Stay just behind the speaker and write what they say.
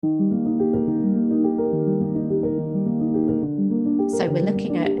So we're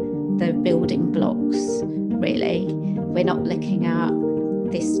looking at the building blocks, really. We're not looking at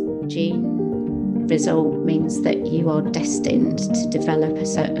this gene result means that you are destined to develop a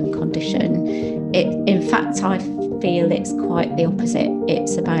certain condition. In fact, I feel it's quite the opposite.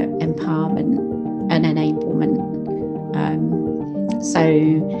 It's about empowerment and enablement.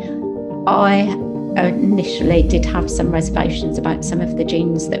 So I initially did have some reservations about some of the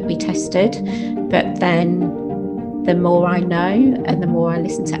genes that we tested, but then the more I know and the more I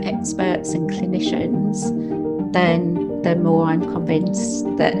listen to experts and clinicians, then the more I'm convinced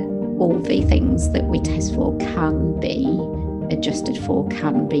that all the things that we test for can be adjusted for,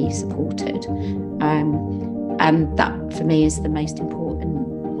 can be supported. And that for me is the most important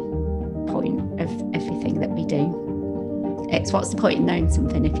point of everything that we do. It's what's the point in knowing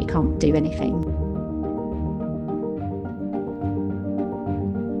something if you can't do anything?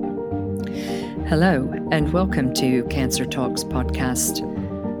 Hello, and welcome to Cancer Talks podcast.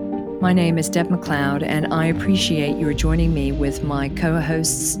 My name is Deb McLeod, and I appreciate you joining me with my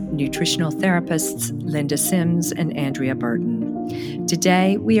co-hosts, nutritional therapists Linda Sims and Andrea Burton.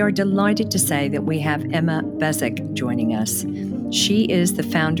 Today, we are delighted to say that we have Emma Beswick joining us. She is the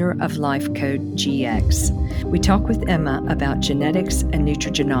founder of Lifecode GX. We talk with Emma about genetics and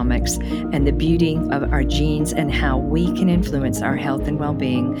nutrigenomics and the beauty of our genes and how we can influence our health and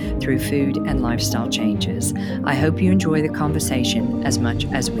well-being through food and lifestyle changes. I hope you enjoy the conversation as much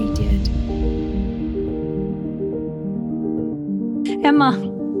as we did. Emma,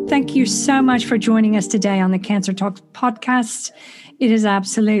 thank you so much for joining us today on the Cancer Talks podcast. It is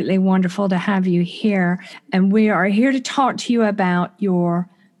absolutely wonderful to have you here. And we are here to talk to you about your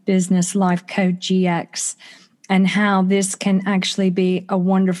business, Lifecode GX, and how this can actually be a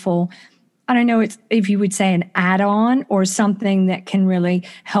wonderful, I don't know if you would say an add-on or something that can really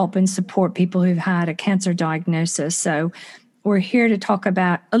help and support people who've had a cancer diagnosis. So we're here to talk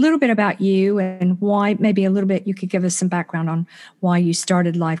about a little bit about you and why, maybe a little bit, you could give us some background on why you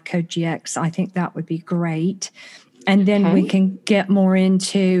started Lifecode GX. I think that would be great. And then we can get more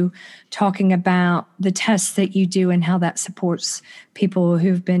into talking about the tests that you do and how that supports people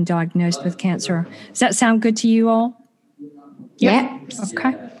who've been diagnosed with cancer. Does that sound good to you all? Yeah.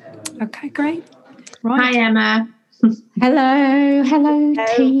 Okay, great. Right. Hi, Emma. Hello,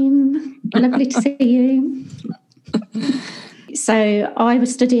 team. Lovely to see you. So I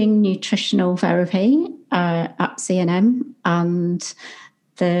was studying nutritional therapy at CNM, and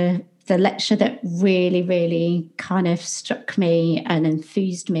the lecture that really kind of struck me and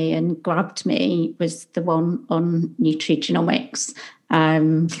enthused me and grabbed me was the one on nutrigenomics.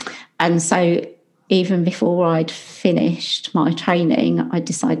 And so even before I'd finished my training, I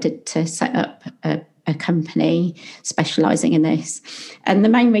decided to set up a company specialising in this. And the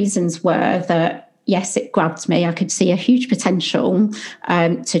main reasons were that, yes, it grabbed me. I could see a huge potential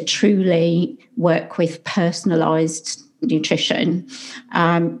to truly work with personalised nutrition,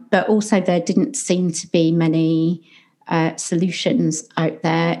 but also there didn't seem to be many solutions out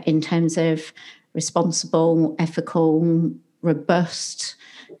there in terms of responsible, ethical, robust,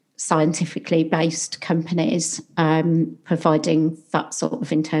 scientifically based companies providing that sort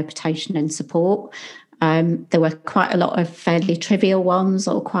of interpretation and support. There were quite a lot of fairly trivial ones,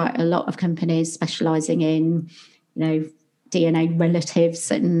 or quite a lot of companies specialising in, DNA relatives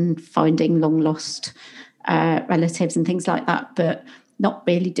and finding long lost relatives and things like that, but not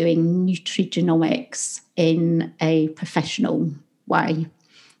really doing nutrigenomics in a professional way.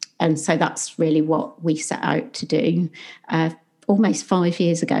 And so that's really what we set out to do almost 5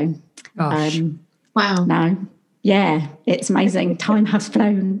 years ago. Gosh. Wow. Now, yeah, it's amazing. Time has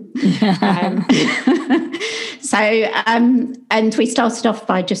flown. And we started off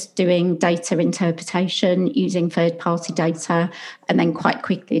by just doing data interpretation using third-party data, and then quite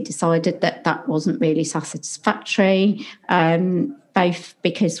quickly decided that wasn't really satisfactory, both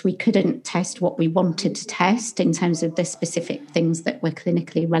because we couldn't test what we wanted to test in terms of the specific things that were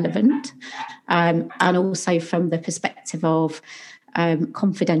clinically relevant, and also from the perspective of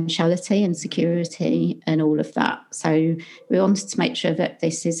confidentiality and security and all of that. So we wanted to make sure that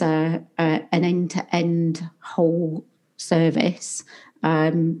this is an end-to-end whole service,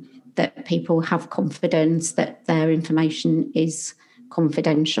 that people have confidence that their information is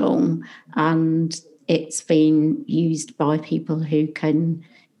confidential and it's been used by people who can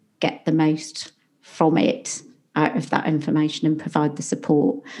get the most from it out of that information and provide the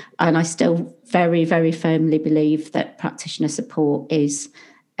support. And I still very, very firmly believe that practitioner support is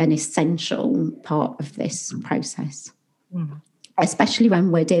an essential part of this process, especially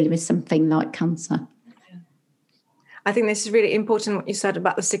when we're dealing with something like cancer. I think this is really important what you said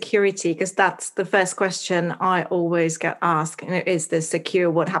about the security, because that's the first question I always get asked. Is this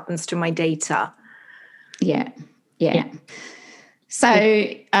secure? What happens to my data? Yeah. So,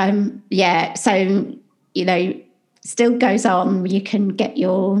 still goes on. You can get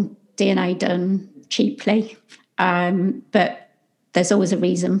your DNA done cheaply, but there's always a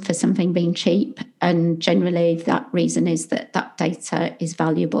reason for something being cheap. And generally that reason is that data is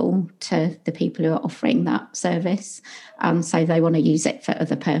valuable to the people who are offering that service. So they want to use it for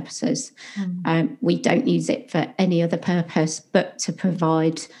other purposes. We don't use it for any other purpose but to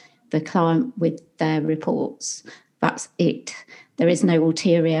provide the client with their reports. That's it. There is no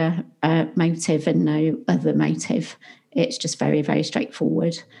ulterior motive and no other motive. It's just very, very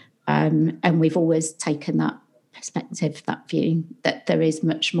straightforward. And we've always taken that perspective, that view, that there is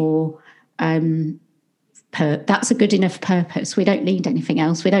much more. That's a good enough purpose. We don't need anything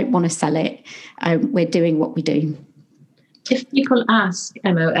else. We don't want to sell it. We're doing what we do. If people ask,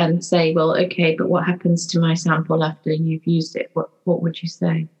 Emma, and say, well, okay, but what happens to my sample after you've used it? What would you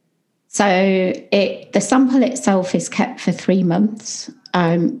say? So the sample itself is kept for 3 months,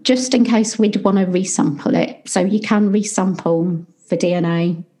 just in case we'd want to resample it. So you can resample for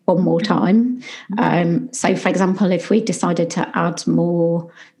DNA one more time. So, for example, if we decided to add more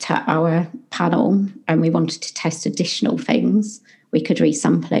to our panel and we wanted to test additional things, we could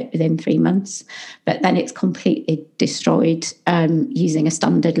resample it within 3 months. But then it's completely destroyed using a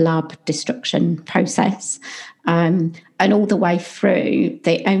standard lab destruction process. And all the way through,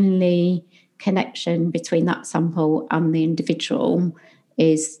 the only connection between that sample and the individual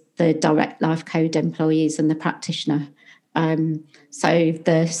is the direct Lifecode employees and the practitioner. So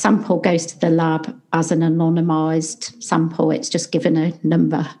the sample goes to the lab as an anonymised sample. It's just given a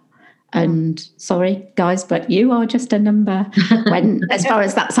number. And sorry, guys, but you are just a number. When, as far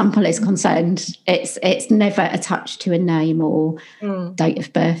as that sample is concerned, it's never attached to a name or date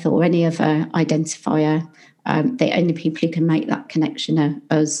of birth or any other identifier. The only people who can make that connection are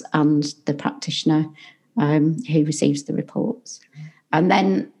us and the practitioner who receives the reports. And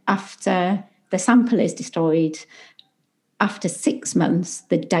then after the sample is destroyed, after 6 months,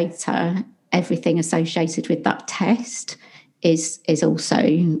 the data, everything associated with that test is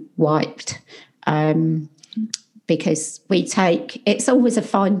also wiped. Because it's always a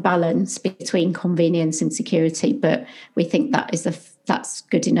fine balance between convenience and security, but we think that's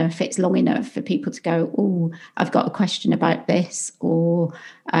good enough. It's long enough for people to go, oh, I've got a question about this, or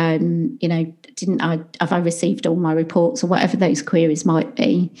have I received all my reports, or whatever those queries might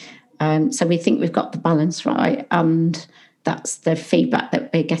be. So we think we've got the balance right, and that's the feedback that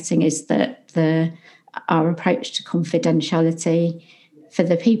we're getting, is that our approach to confidentiality for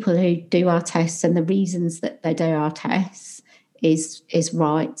the people who do our tests and the reasons that they do our tests is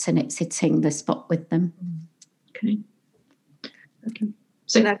right, and it's hitting the spot with them. Okay.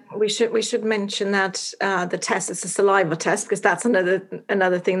 So we should mention that the test is a saliva test, because that's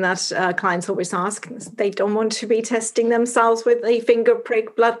another thing that clients always ask. They don't want to be testing themselves with a finger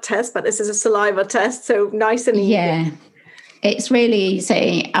prick blood test, but this is a saliva test, so nice and easy. Yeah. It's really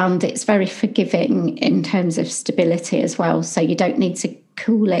easy, and it's very forgiving in terms of stability as well. So you don't need to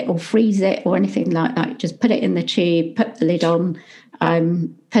cool it or freeze it or anything like that. Just put it in the tube, put the lid on,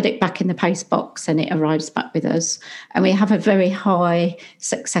 put it back in the post box, and it arrives back with us. And we have a very high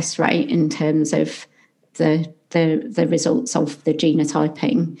success rate in terms of the results of the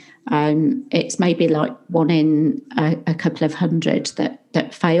genotyping. It's maybe like 1 in a couple of hundred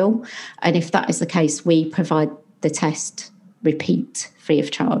that fail. And if that is the case, we provide the test repeat free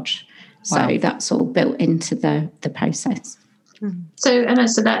of charge. So that's all built into the process. So Emma,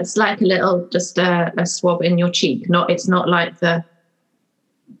 so that's like a little, just a swab in your cheek. It's not like the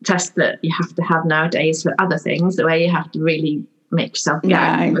test that you have to have nowadays for other things, where you have to really make yourself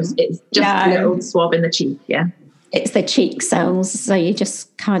It's just a little swab in the cheek. Yeah, it's the cheek cells, so you're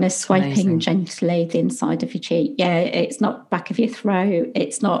just kind of swiping gently the inside of your cheek. Yeah, it's not back of your throat,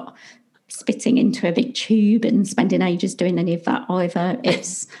 it's not spitting into a big tube and spending ages doing any of that either.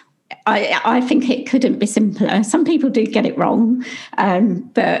 It's I think it couldn't be simpler. Some people do get it wrong,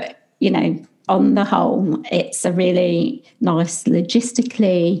 but on the whole, it's a really nice,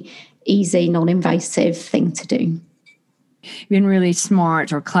 logistically easy, non-invasive thing to do. You've been really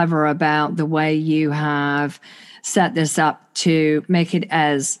smart or clever about the way you have set this up to make it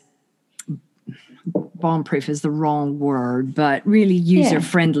as bomb-proof is the wrong word, but really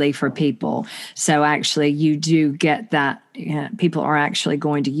user-friendly for people. So actually you do get that people are actually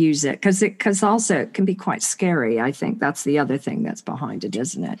going to use it, because also it can be quite scary. I think that's the other thing that's behind it,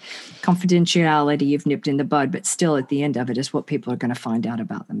 isn't it? Confidentiality you've nipped in the bud, but still at the end of it is what people are going to find out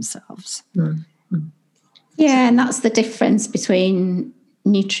about themselves. Mm-hmm. Yeah, and that's the difference between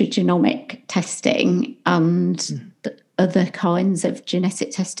nutrigenomic testing and the other kinds of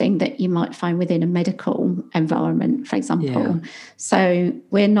genetic testing that you might find within a medical environment, for example. Yeah. So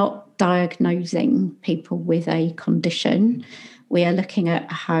we're not diagnosing people with a condition. We are looking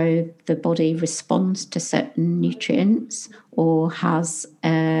at how the body responds to certain nutrients or has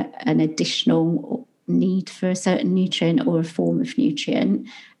an additional need for a certain nutrient or a form of nutrient,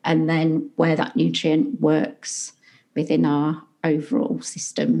 and then where that nutrient works within our overall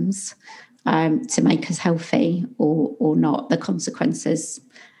systems to make us healthy or not. The consequences,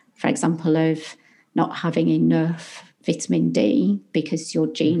 for example, of not having enough vitamin D because your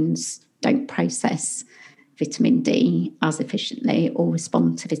genes don't process vitamin D as efficiently or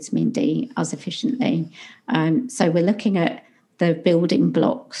respond to vitamin D as efficiently. So we're looking at the building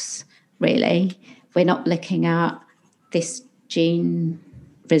blocks, really. We're not looking at this gene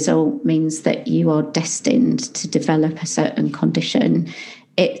result means that you are destined to develop a certain condition.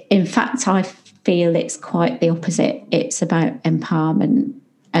 In fact, I feel it's quite the opposite. It's about empowerment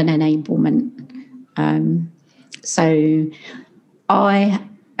and enablement. So I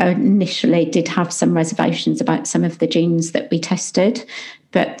initially did have some reservations about some of the genes that we tested,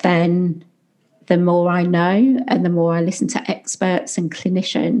 but then the more I know and the more I listen to experts and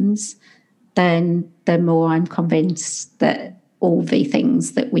clinicians, then the more I'm convinced that all the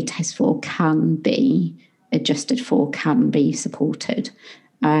things that we test for can be adjusted for, can be supported.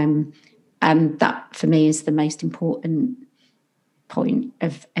 And that, for me, is the most important point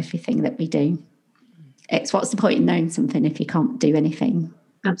of everything that we do. It's what's the point in knowing something if you can't do anything?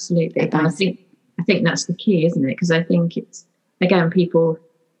 Absolutely. I think that's the key, isn't it? Because I think it's, again, people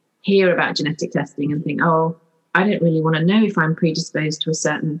hear about genetic testing and think, oh, I don't really want to know if I'm predisposed to a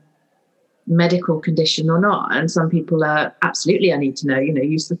certain medical condition or not. And some people are absolutely, I need to know.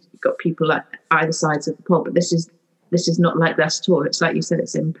 You've got people like either sides of the pot, but this is not like that at all. It's like you said,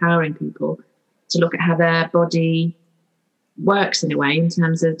 it's empowering people to look at how their body works in a way in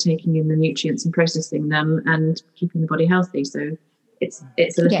terms of taking in the nutrients and processing them and keeping the body healthy. So it's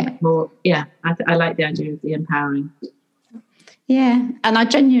a little bit more, I like the idea of the empowering. Yeah, and I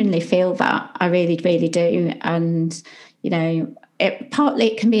genuinely feel that. I really, really do. And,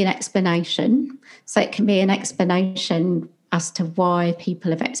 partly it can be an explanation. So it can be an explanation as to why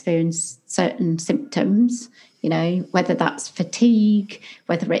people have experienced certain symptoms, whether that's fatigue,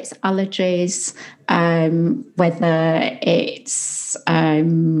 whether it's allergies, whether it's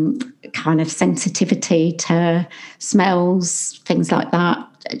kind of sensitivity to smells, things like that.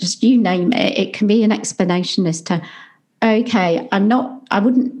 Just you name it. It can be an explanation as to, okay,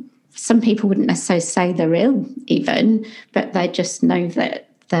 some people wouldn't necessarily say they're ill even, but they just know that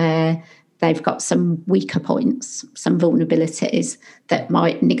they've got some weaker points, some vulnerabilities that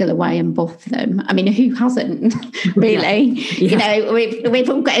might niggle away and bother them. I mean, who hasn't, really? Yeah. We've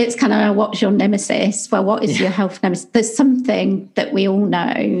all got, it's kind of, what's your nemesis? Well, what is your health nemesis? There's something that we all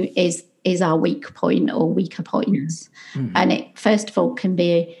know is our weak point or weaker points. Mm-hmm. And it, first of all, can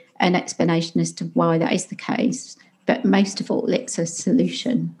be an explanation as to why that is the case. But most of all, it's a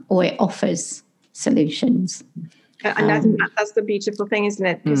solution, or it offers solutions. And I think that's the beautiful thing, isn't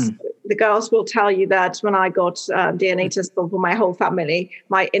it? Because the girls will tell you that when I got DNA test for my whole family,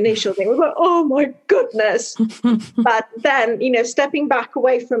 my initial thing was like, oh my goodness. But then, stepping back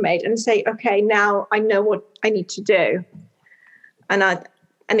away from it and say, okay, now I know what I need to do.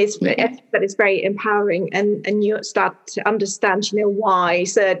 It's very empowering, and you start to understand, why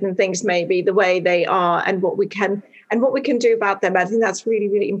certain things may be the way they are and what we can do about them. I think that's really,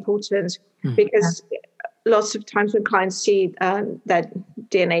 really important because lots of times when clients see that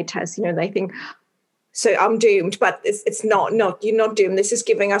DNA test, they think, so I'm doomed, but it's not, you're not doomed. This is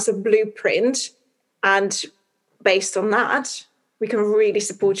giving us a blueprint. And based on that, we can really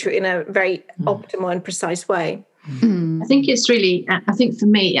support you in a very optimal and precise way. I think it's really, for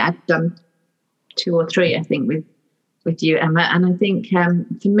me, I've done 2 or 3, I think, with you, Emma. And I think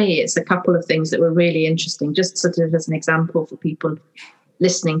for me, it's a couple of things that were really interesting, just sort of as an example for people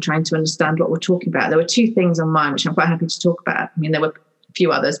listening, trying to understand what we're talking about. There were 2 things on mine, which I'm quite happy to talk about. I mean, there were a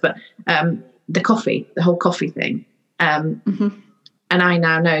few others, but the whole coffee thing. And I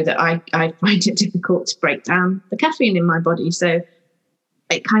now know that I find it difficult to break down the caffeine in my body. So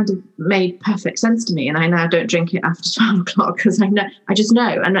it kind of made perfect sense to me. And I now don't drink it after 12 o'clock because I just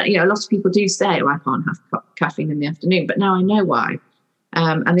know. And, a lot of people do say, I can't have caffeine in the afternoon, but now I know why.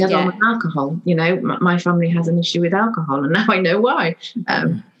 And the other one was alcohol. My family has an issue with alcohol, and now I know why.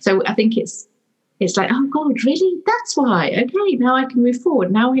 So I think it's like, oh God, really? That's why. Okay, now I can move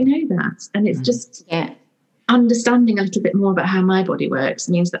forward. Now I know that. And it's just, understanding a little bit more about how my body works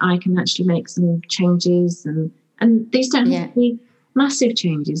means that I can actually make some changes, and these don't have to be massive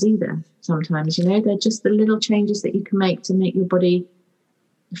changes either. Sometimes, they're just the little changes that you can make to make your body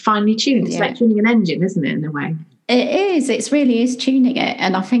finely tuned. It's like tuning an engine, isn't it, in a way? It is. It really is tuning it.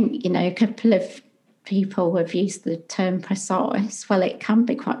 And I think, a couple of people have used the term precise. Well, it can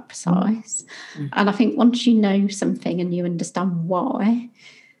be quite precise. And I think once you know something and you understand why,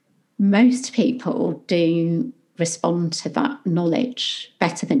 most people do respond to that knowledge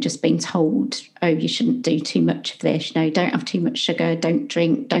better than just being told, oh, you shouldn't do too much of this, don't have too much sugar, don't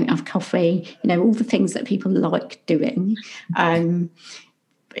drink, don't have coffee, all the things that people like doing.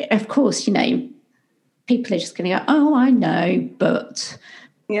 Of course, people are just going to go, oh, I know, but...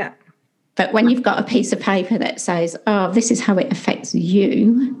 Yeah. But when you've got a piece of paper that says, oh, this is how it affects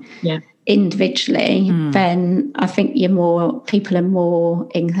you individually, then I think people are more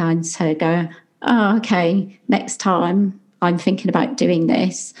inclined to go, oh, okay, next time I'm thinking about doing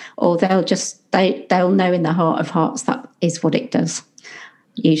this, or they'll know in their heart of hearts that is what it does.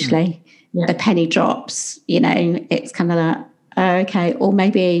 Usually the penny drops, it's kind of like, okay, or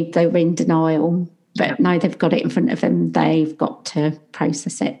maybe they were in denial, but now they've got it in front of them, they've got to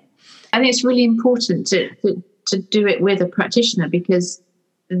process it. And it's really important to do it with a practitioner, because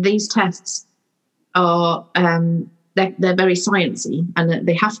these tests are they're very sciencey, and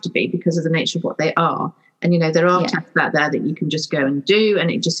they have to be because of the nature of what they are. And there are tests out there that you can just go and do, and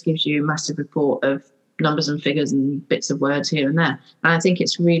it just gives you a massive report of numbers and figures and bits of words here and there. And I think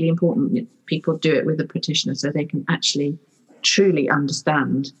it's really important that people do it with a practitioner so they can actually truly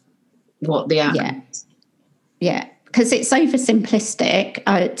understand what the outcome is. Yeah. Because it's oversimplistic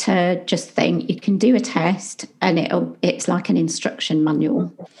to just think you can do a test and it's like an instruction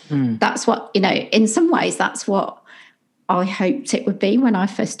manual. That's what, in some ways, that's what I hoped it would be when I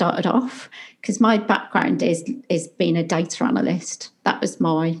first started off, because my background is being a data analyst. That was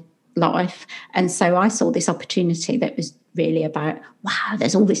my life. And so I saw this opportunity that was really about, wow,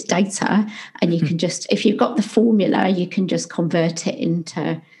 there's all this data, and you can just, if you've got the formula, you can just convert it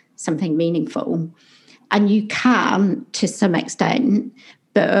into something meaningful. And you can to some extent,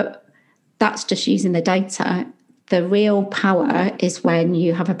 but that's just using the data. The real power is when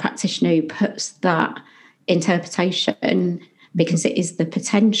you have a practitioner who puts that interpretation, because it is the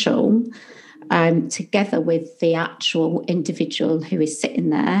potential, together with the actual individual who is sitting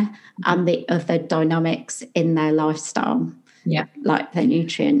there and the other dynamics in their lifestyle, like their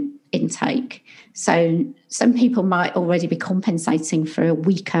nutrient intake. So some people might already be compensating for a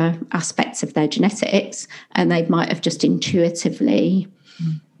weaker aspect of their genetics, and they might have just intuitively,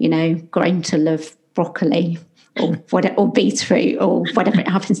 grown to love broccoli or beetroot or whatever it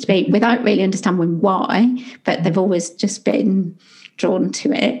happens to be, without really understanding why, but they've always just been drawn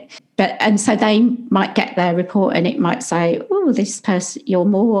to it. And so they might get their report and it might say, oh, this person, you're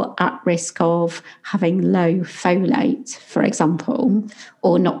more at risk of having low folate, for example,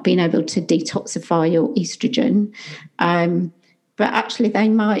 or not being able to detoxify your estrogen. But actually they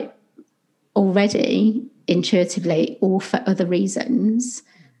might already intuitively, or for other reasons,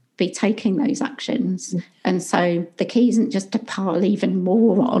 be taking those actions. And so the key isn't just to pile even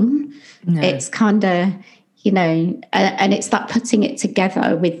more on. No. It's kind of, and it's that putting it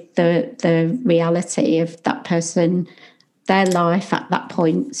together with the reality of that person, their life at that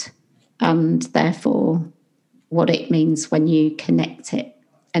point, and therefore what it means when you connect it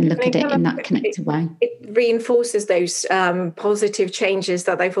and look at it in that connected way. It reinforces those positive changes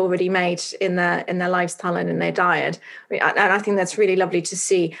that they've already made in their lifestyle and in their diet. And I think that's really lovely to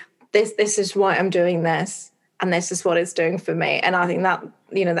see. This is why I'm doing this, and this is what it's doing for me. And I think that,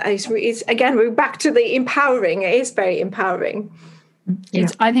 that is again, we're back to the empowering. It is very empowering.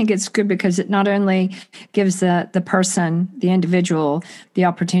 I think it's good because it not only gives the person, the individual, the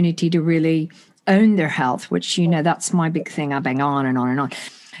opportunity to really own their health, which, that's my big thing. I bang on and on and on.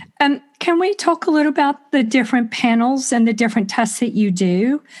 Can we talk a little about the different panels and the different tests that you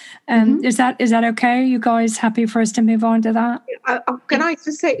do? Is that okay? Are you guys happy for us to move on to that? Can I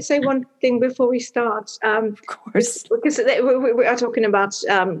just say one thing before we start? Of course. Because we are talking about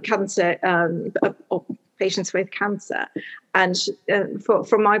cancer, or patients with cancer. And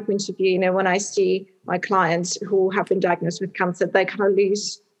from my point of view, when I see my clients who have been diagnosed with cancer, they kind of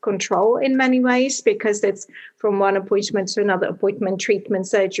lose control in many ways, because it's from one appointment to another appointment, treatment,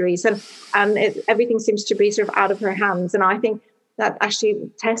 surgeries, and everything seems to be sort of out of her hands. And I think that actually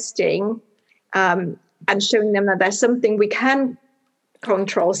testing and showing them that there's something we can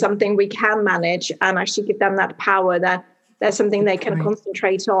control, something we can manage, and actually give them that power, that there's something they can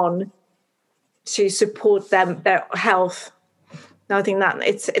concentrate on to support their health, I think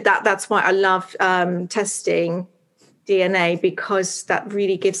that's why I love testing DNA, because that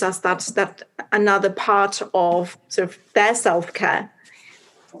really gives us that another part of sort of their self-care,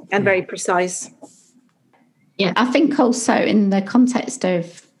 and very precise. Yeah, I think also in the context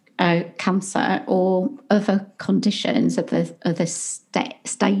of cancer or other conditions of the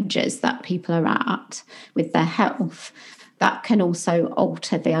stages that people are at with their health, that can also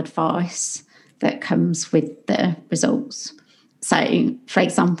alter the advice that comes with the results. So, for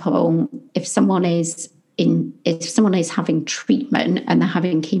example, if someone is having treatment and they're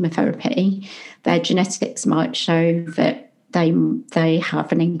having chemotherapy, their genetics might show that they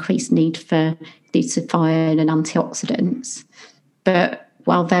have an increased need for glutathione and antioxidants. But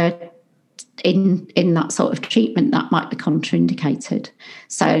while they're in that sort of treatment, that might be contraindicated.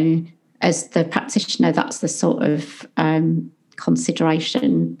 So as the practitioner, that's the sort of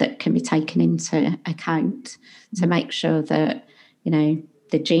consideration that can be taken into account to make sure that,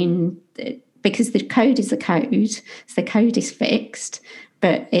 the gene, because the code is the code, so the code is fixed,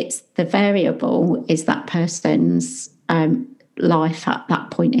 but it's the variable is that person's life at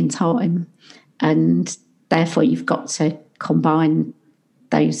that point in time. And therefore you've got to combine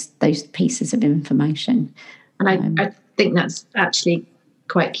those pieces of information. And I think that's actually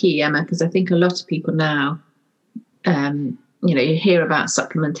quite key, Emma, because I think a lot of people now, you hear about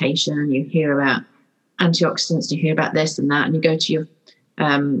supplementation, you hear about antioxidants, you hear about this and that, and you go to your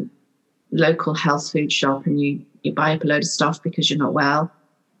local health food shop and you buy up a load of stuff because you're not well.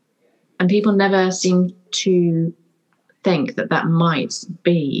 And people never seem to think that might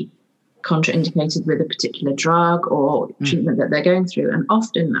be contraindicated with a particular drug or treatment that they're going through. And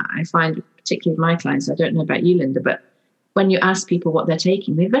often I find, particularly with my clients, I don't know about you, Linda, but when you ask people what they're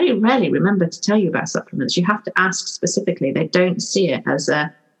taking, they very rarely remember to tell you about supplements. You have to ask specifically. They don't see it as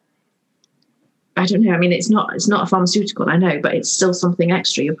I don't know. I mean, it's not a pharmaceutical, I know, but it's still something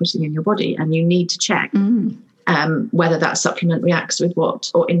extra you're putting in your body, and you need to check whether that supplement reacts with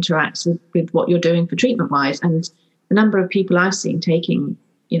what or interacts with what you're doing for treatment-wise. And the number of people I've seen taking,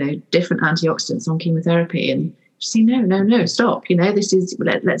 different antioxidants on chemotherapy and just say, no, stop. This is,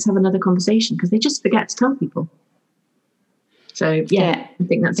 let's have another conversation, because they just forget to tell people. So, I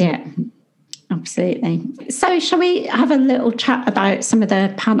think that's it. Absolutely. So shall we have a little chat about some of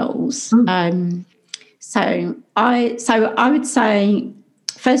the panels? So I would say,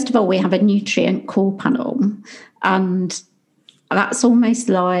 first of all, we have a nutrient core panel, and that's almost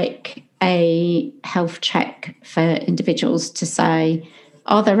like a health check for individuals to say,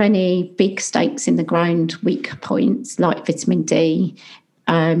 are there any big stakes in the ground, weak points like vitamin D,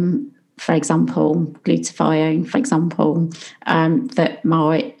 for example, glutathione, for example, that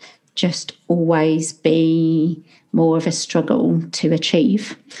might just always be more of a struggle to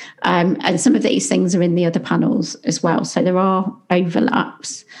achieve. And some of these things are in the other panels as well. So there are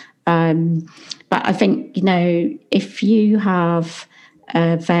overlaps. But I think, if you have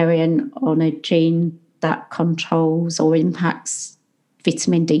a variant on a gene that controls or impacts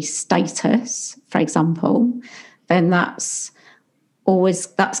vitamin D status, for example, then that's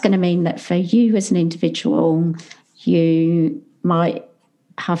going to mean that for you as an individual, you might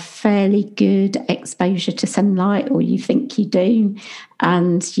have fairly good exposure to sunlight, or you think you do,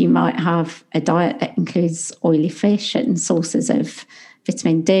 and you might have a diet that includes oily fish and sources of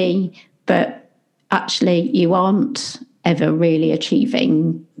vitamin D, but actually you aren't ever really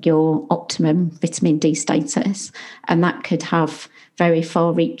achieving your optimum vitamin D status, and that could have very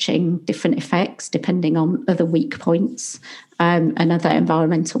far-reaching different effects depending on other weak points and other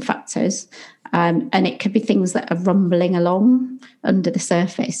environmental factors. And it could be things that are rumbling along under the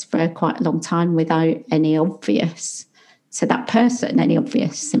surface for quite a long time without any obvious, to that person, any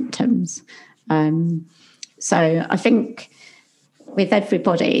obvious symptoms. So I think with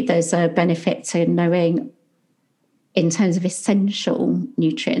everybody, there's a benefit to knowing, in terms of essential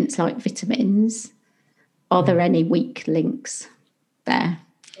nutrients like vitamins, are there any weak links there?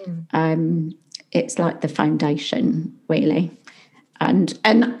 It's like the foundation, really. And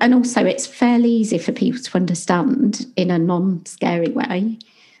also it's fairly easy for people to understand in a non-scary way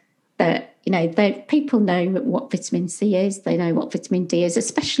that, people know what vitamin C is, they know what vitamin D is,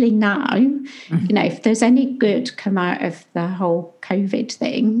 especially now. If there's any good come out of the whole COVID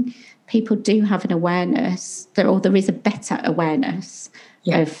thing, people do have an awareness, or there is a better awareness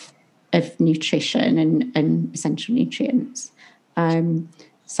of nutrition and essential nutrients.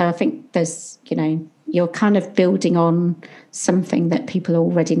 So I think there's, you're kind of building on something that people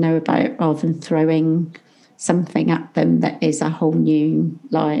already know about, rather than throwing something at them that is a whole new,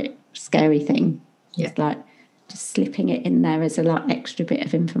 scary thing. It's like just slipping it in there as a extra bit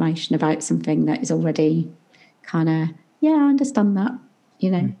of information about something that is already kind of Yeah, I understand that, you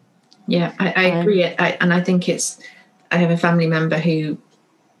know. Yeah, I agree. And I think I have a family member who,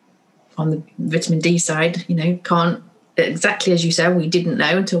 on the vitamin D side, you know, can't, exactly as you said, we didn't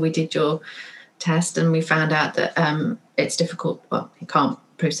know until we did your test, and we found out that it's difficult. Well, he can't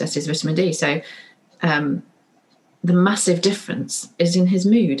process his vitamin D. So the massive difference is in his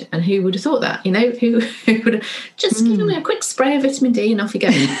mood. And who would have thought that? You know, who would have just give him a quick spray of vitamin D and off he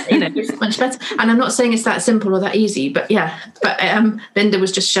goes. You know, it's much better. And I'm not saying it's that simple or that easy, but yeah. But Linda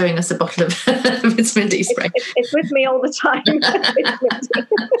was just showing us a bottle of vitamin D spray. It's with me all the time.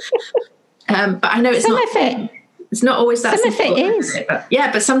 But I know it's it's not always that simple. Some of it is.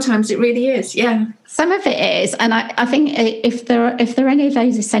 But sometimes it really is. Yeah. Some of it is. And I think if there are any of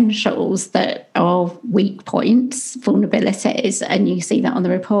those essentials that are weak points, vulnerabilities, and you see that on the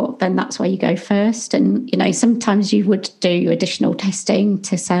report, then that's where you go first. And, you know, sometimes you would do additional testing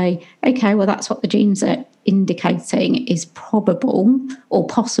to say, okay, well, that's what the genes are indicating is probable or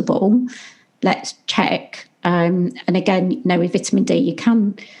possible. Let's check. And again, you know, with vitamin D, you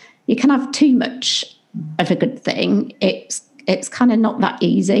can have too much of a good thing. It's kind of not that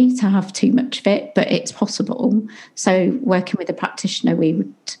easy to have too much of it, but it's possible. So working with a practitioner, we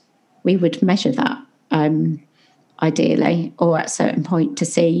would measure that ideally, or at a certain point, to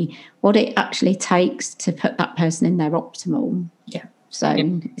see what it actually takes to put that person in their optimal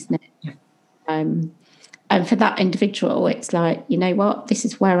zone, isn't it? Yeah. And for that individual, it's like, you know what, this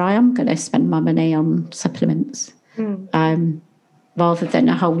is where I am going to spend my money on supplements, rather than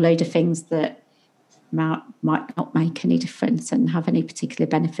a whole load of things that might not make any difference and have any particular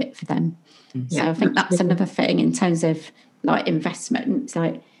benefit for them. So I think that's another thing in terms of like investment.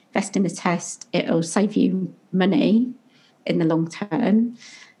 Like, invest in the test, it'll save you money in the long term,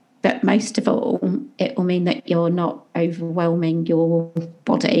 but most of all, it will mean that you're not overwhelming your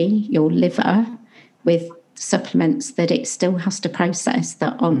body, your liver, with supplements that it still has to process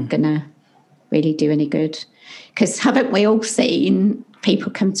that aren't going to really do any good. Because haven't we all seen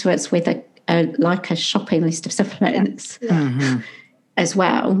people come to us with a shopping list of supplements as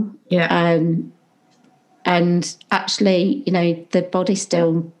well? Yeah. And actually, you know, the body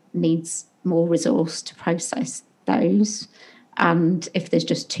still needs more resource to process those. And if there's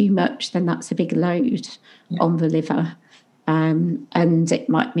just too much, then that's a big load on the liver. And it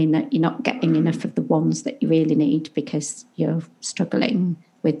might mean that you're not getting enough of the ones that you really need because you're struggling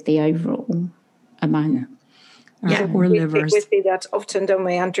with the overall amount. Livers. We see that often, don't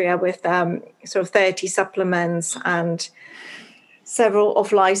we, Andrea, with sort of 30 supplements and several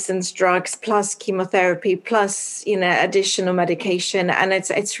off-license drugs plus chemotherapy plus, you know, additional medication, and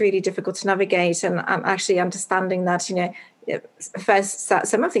it's really difficult to navigate. And I'm actually understanding that, you know, first,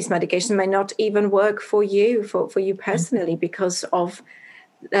 some of these medications may not even work for you personally because of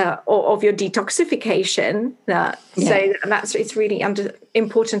your detoxification. So it's really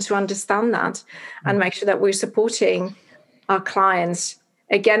important to understand that and make sure that we're supporting our clients,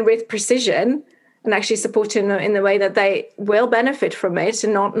 again, with precision, and actually supporting them in the way that they will benefit from it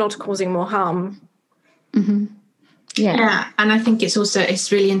and not causing more harm. Mm-hmm. Yeah. And I think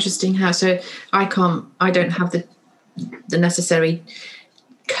it's really interesting how, so I don't have the necessary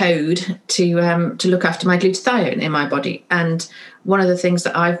code to look after my glutathione in my body, and one of the things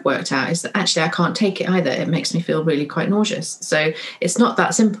that I've worked out is that actually I can't take it either. It makes me feel really quite nauseous. So it's not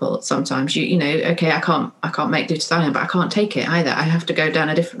that simple. Sometimes you know, okay, I can't make glutathione, but I can't take it either. I have to go down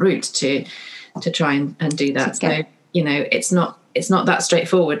a different route to try and do that. So, you know, it's not that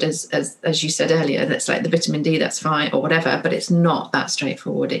straightforward as you said earlier. That's like the vitamin D, that's fine or whatever, but it's not that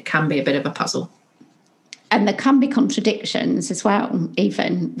straightforward. It can be a bit of a puzzle. And there can be contradictions as well,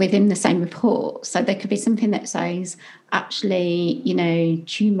 even within the same report. So there could be something that says, actually, you know,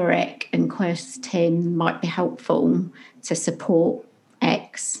 turmeric and quercetin might be helpful to support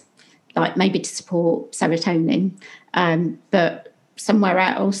X, like maybe to support serotonin. But somewhere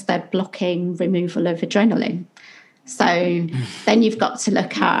else, they're blocking removal of adrenaline. So then you've got to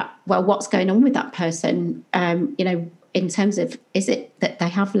look at, well, what's going on with that person? You know, in terms of, is it that they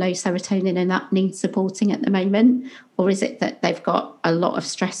have low serotonin and that needs supporting at the moment? Or is it that they've got a lot of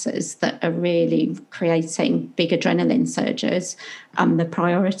stressors that are really creating big adrenaline surges, and the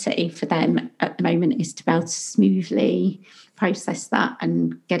priority for them at the moment is to be able to smoothly process that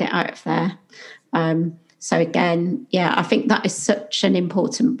and get it out of there? So again, I think that is such an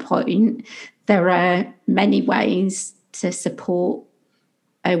important point. There are many ways to support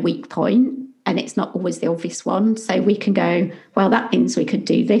a weak point, and it's not always the obvious one. So we can go, well, that means we could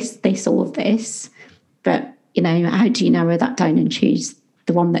do this, or this. But, you know, how do you narrow that down and choose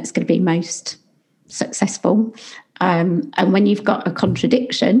the one that's going to be most successful? And when you've got a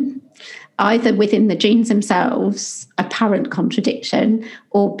contradiction, either within the genes themselves, a apparent contradiction,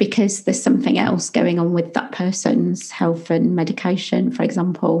 or because there's something else going on with that person's health and medication, for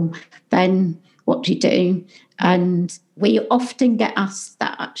example, then what do you do? And we often get asked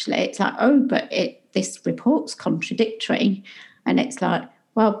that, actually. It's like, oh, but this report's contradictory. And it's like,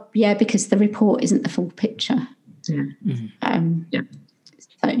 well, yeah, because the report isn't the full picture. Yeah.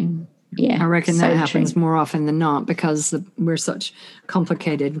 So, yeah. I reckon that happens true. more often than not, because we're such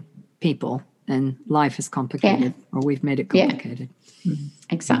complicated people and life is complicated, or we've made it complicated. Yeah.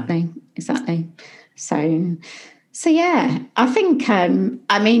 Exactly. So yeah, I think, I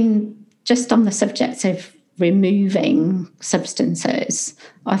mean, just on the subject of removing substances,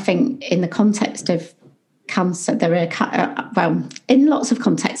 I think in the context of cancer, there are, in lots of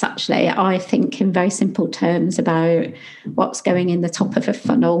contexts, actually, I think in very simple terms about what's going in the top of a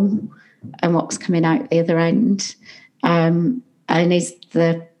funnel and what's coming out the other end. And is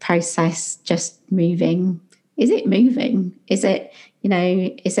the process just moving? Is it moving? Is it,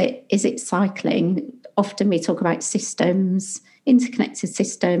 is it cycling? Often we talk about systems, interconnected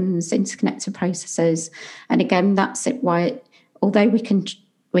processes. And again, that's it. Why, although we can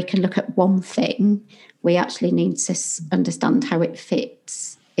look at one thing, we actually need to understand how it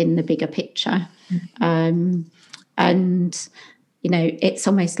fits in the bigger picture. And, it's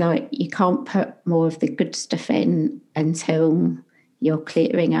almost like you can't put more of the good stuff in until you're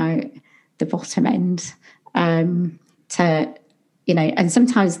clearing out the bottom end. And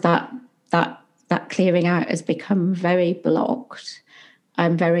sometimes that clearing out has become very blocked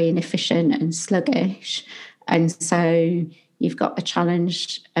and very inefficient and sluggish. And so you've got a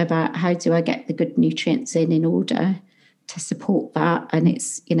challenge about, how do I get the good nutrients in order to support that? And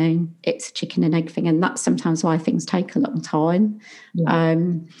it's a chicken and egg thing, and that's sometimes why things take a long time.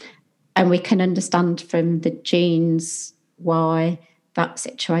 And we can understand from the genes why that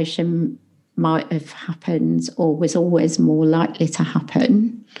situation might have happened, or was always more likely to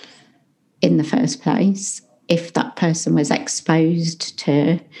happen in the first place, if that person was exposed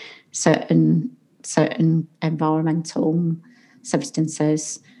to certain environmental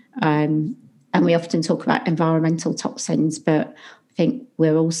substances. And we often talk about environmental toxins, but I think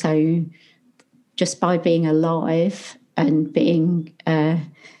we're also, just by being alive and being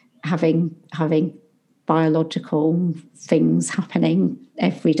having biological things happening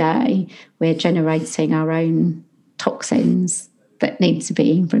every day, we're generating our own toxins that need to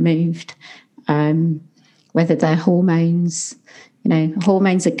be removed. Whether they're hormones,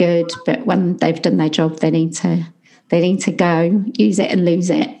 hormones are good, but when they've done their job, they need to go. Use it and lose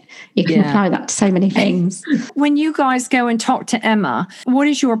it. You can apply that to so many things. When you guys go and talk to Emma, what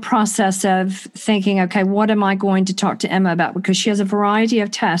is your process of thinking, okay, what am I going to talk to Emma about? Because she has a variety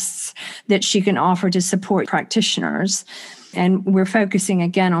of tests that she can offer to support practitioners. And we're focusing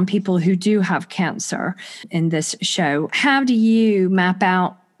again on people who do have cancer in this show. How do you map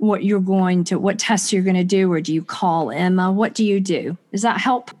out what tests you're going to do, or do you call Emma? What do you do? Does that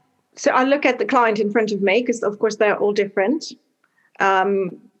help? So I look at the client in front of me, because of course they're all different.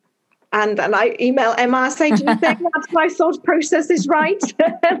 And I email Emma, I say, do you think that my thought process is right?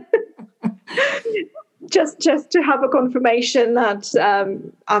 just to have a confirmation that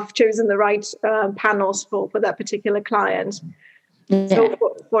I've chosen the right panels for that particular client. Yeah. So,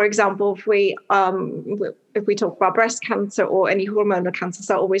 for example, if we talk about breast cancer or any hormonal cancers,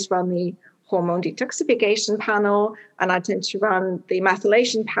 I always run the hormone detoxification panel, and I tend to run the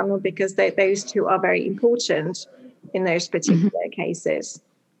methylation panel, because those two are very important in those particular cases.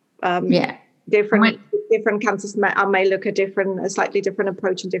 Different cancers may look a slightly different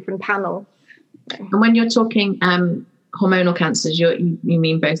approach and different panel. And when you're talking hormonal cancers, you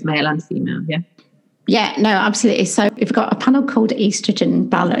mean both male and female, yeah? Yeah, no, absolutely. So we've got a panel called Estrogen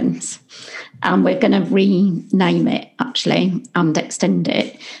Balance, and we're going to rename it, actually, and extend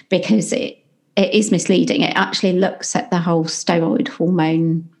it, because it is misleading. It actually looks at the whole steroid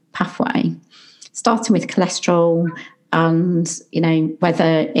hormone pathway, starting with cholesterol, and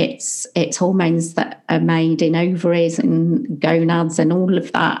whether it's hormones that are made in ovaries and gonads and all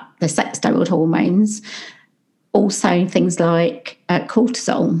of that, the sex steroid hormones. Also things like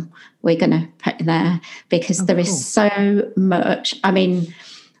cortisol we're going to put in there, because there is so much. I mean,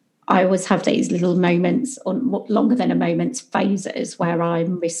 I always have these little moments, on longer than a moment's phases, where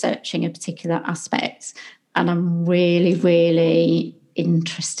I'm researching a particular aspect, and I'm really, really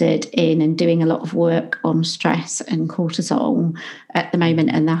interested in and doing a lot of work on stress and cortisol at the moment,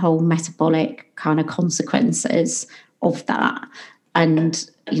 and the whole metabolic kind of consequences of that,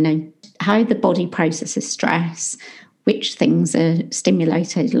 and how the body processes stress, which things are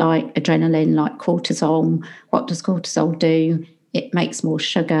stimulated, like adrenaline, like cortisol. What does cortisol do? It makes more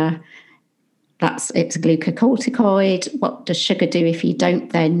sugar. it's a glucocorticoid. What does sugar do if you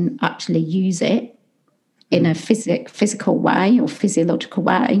don't then actually use it in a physical way or physiological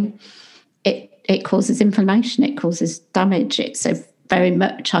way? It causes inflammation, it causes damage. It's a very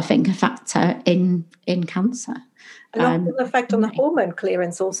much, I think, a factor in cancer. And often an effect on the hormone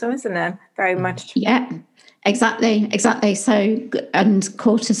clearance also, isn't it? Very much. Yeah, exactly. So, and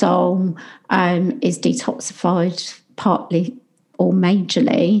cortisol is detoxified partly or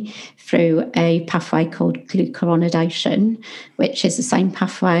majorly through a pathway called glucuronidation, which is the same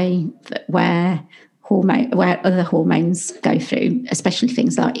pathway where other hormones go through, especially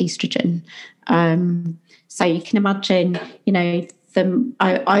things like estrogen. So you can imagine,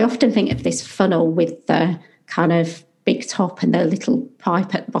 I often think of this funnel with the kind of big top and the little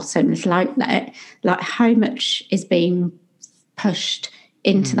pipe at the bottom, little outlet, like how much is being pushed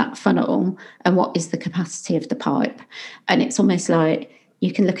into that funnel and what is the capacity of the pipe. And it's almost like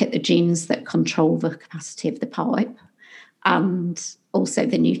you can look at the genes that control the capacity of the pipe and also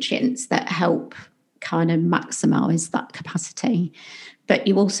the nutrients that help kind of maximize that capacity. But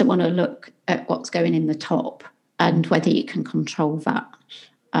you also want to look at what's going in the top and whether you can control that.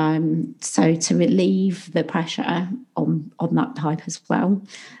 So to relieve the pressure on that pipe as well.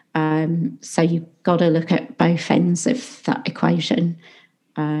 So you've got to look at both ends of that equation.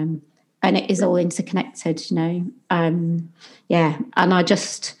 And it is all interconnected, And I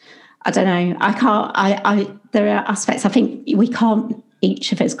don't know, there are aspects, I think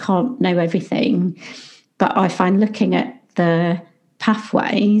each of us can't know everything, but I find looking at the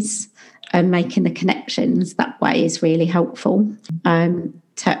pathways and making the connections that way is really helpful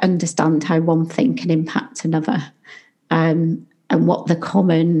to understand how one thing can impact another, and what the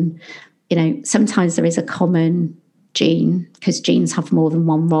common, sometimes there is a common gene because genes have more than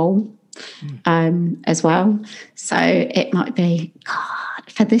one role as well. So it might be, God,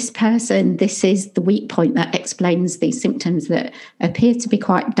 for this person, this is the weak point that explains these symptoms that appear to be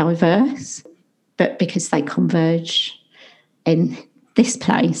quite diverse, but because they converge in this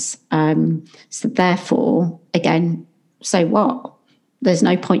place. So therefore, again, so what? There's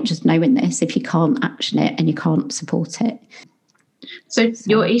no point just knowing this if you can't action it and you can't support it. So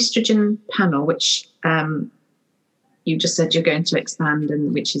your estrogen panel, which you just said you're going to expand,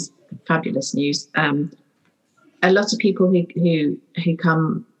 and which is fabulous news. A lot of people who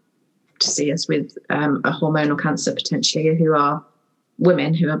come to see us with a hormonal cancer potentially, who are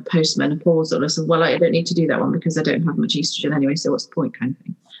women who are postmenopausal, say, well, I don't need to do that one because I don't have much estrogen anyway, so what's the point, kind of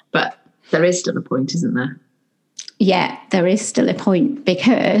thing. But there is still a point, isn't there? Yeah, there is still a point,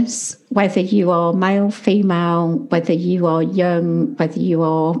 because whether you are male, female, whether you are young, whether you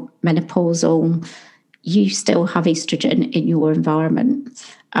are menopausal, you still have estrogen in your environment.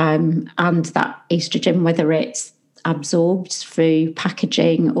 And that estrogen, whether it's absorbed through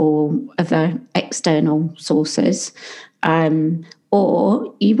packaging or other external sources,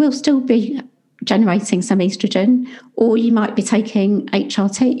 or you will still be generating some estrogen, or you might be taking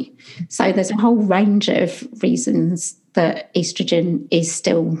HRT. So there's a whole range of reasons that estrogen is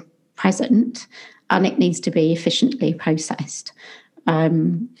still present, and it needs to be efficiently processed.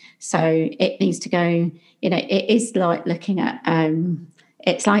 So it needs to go, it is like looking at,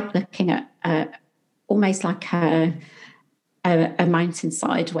 almost like a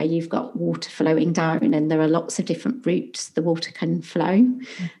mountainside where you've got water flowing down, and there are lots of different routes the water can flow.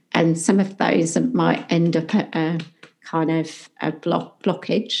 And some of those might end up at a kind of a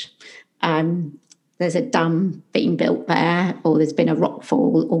blockage. There's a dam being built there, or there's been a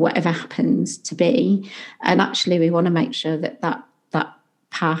rockfall, or whatever happens to be. And actually we want to make sure that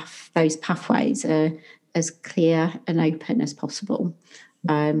those pathways are as clear and open as possible,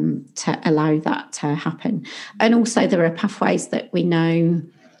 to allow that to happen. And also there are pathways that we know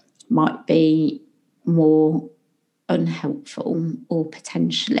might be more unhelpful or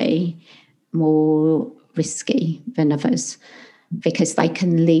potentially more risky than others, because they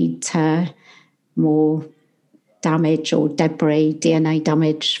can lead to more damage or debris, DNA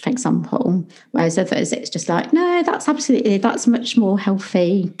damage, for example, whereas others, it's just like, no, that's much more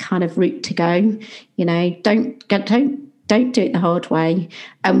healthy kind of route to go. Don't do it the hard way.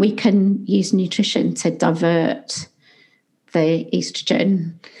 And we can use nutrition to divert the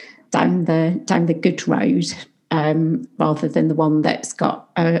estrogen down the good road, rather than the one that's got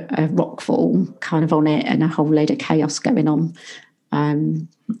a rockfall kind of on it and a whole load of chaos going on.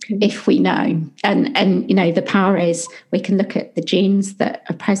 If we know, and the power is we can look at the genes that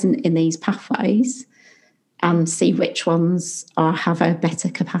are present in these pathways and see which ones have a better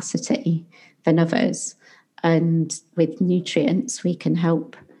capacity than others. And with nutrients, we can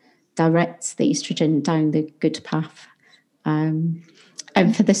help direct the estrogen down the good path.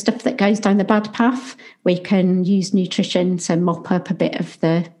 And for the stuff that goes down the bad path, we can use nutrition to mop up a bit of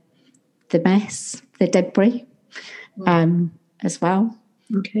the mess, the debris, as well.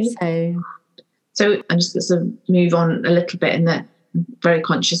 Okay. So I'm just going to move on a little bit in that I'm very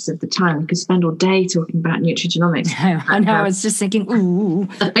conscious of the time. We could spend all day talking about nutrigenomics. I know. I was just thinking, ooh.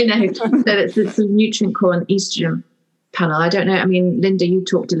 I know. So it's a nutrient core and estrogen panel. I don't know. I mean, Linda, you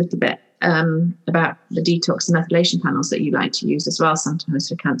talked a little bit about the detox and methylation panels that you like to use as well sometimes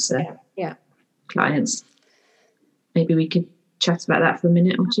for cancer clients. Maybe we could chat about that for a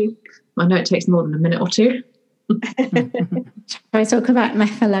minute or two. I know it takes more than a minute or two. Shall I talk about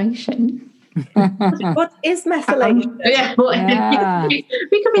methylation? What is methylation? We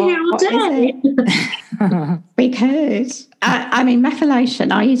could be here all day. We could. I mean,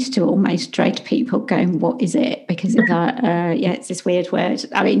 methylation, I used to almost dread people going, what is it? Because it's like, it's this weird word.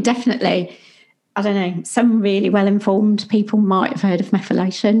 I mean, definitely, I don't know, some really well-informed people might have heard of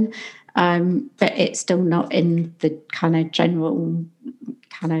methylation, but it's still not in the kind of general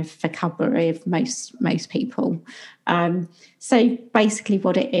kind of vocabulary of most people. So basically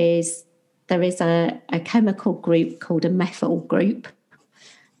what it is, there is a chemical group called a methyl group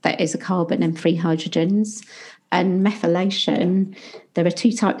that is a carbon and 3 hydrogens. And methylation, there are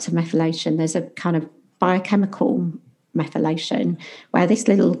 2 types of methylation. There's a kind of biochemical methylation where this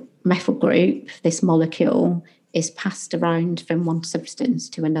little methyl group, this molecule, is passed around from one substance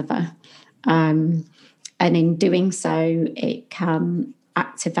to another. And in doing so, it can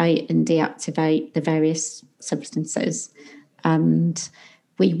activate and deactivate the various substances. And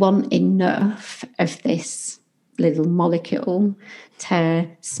we want enough of this little molecule to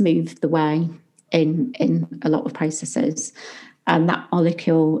smooth the way in a lot of processes. And that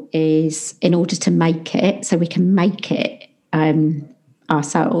molecule is, in order to make it, so we can make it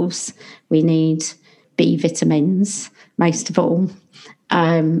ourselves, we need B vitamins, most of all.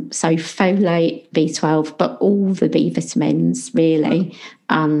 So folate, B12, but all the B vitamins really,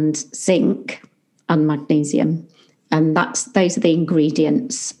 and zinc and magnesium. And those are the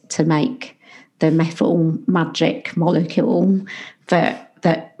ingredients to make the methyl magic molecule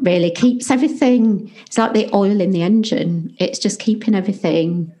that really keeps everything. It's like the oil in the engine. It's just keeping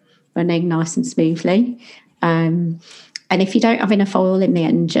everything running nice and smoothly. And if you don't have enough oil in the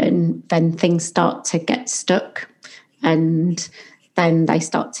engine, then things start to get stuck, and then they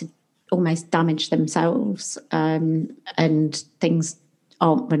start to almost damage themselves, and things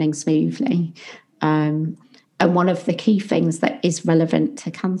aren't running smoothly. And one of the key things that is relevant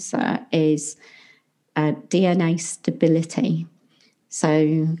to cancer is DNA stability.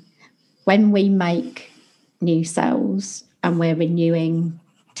 So when we make new cells and we're renewing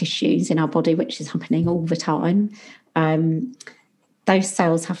tissues in our body, which is happening all the time, those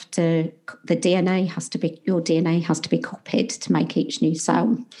cells your DNA has to be copied to make each new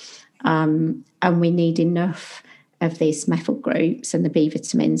cell. And we need enough of these methyl groups and the B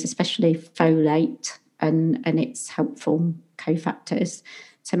vitamins, especially folate and its helpful cofactors,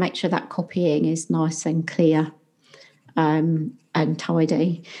 to make sure that copying is nice and clear and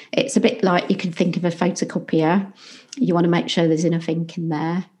tidy. It's a bit like, you can think of a photocopier. You want to make sure there's enough ink in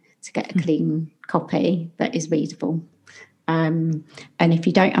there to get a clean copy that is readable. And if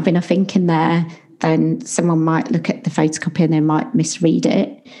you don't have enough ink in there, then someone might look at the photocopy and they might misread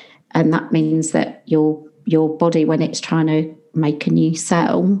it. And that means that your body, when it's trying to make a new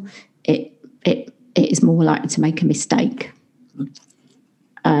cell, it is more likely to make a mistake.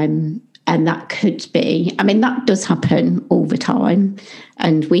 And that could be, I mean, that does happen all the time.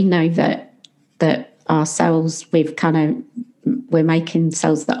 And we know that our cells, we're making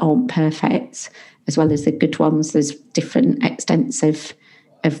cells that aren't perfect, as well as the good ones. There's different extents of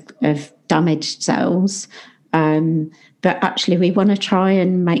damaged cells. But actually, we want to try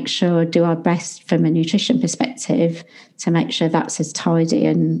and do our best from a nutrition perspective to make sure that's as tidy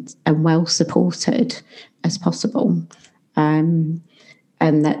and well supported as possible.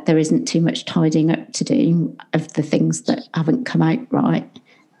 And that there isn't too much tidying up to do of the things that haven't come out right.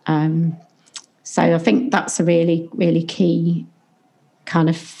 So I think that's a really, really key kind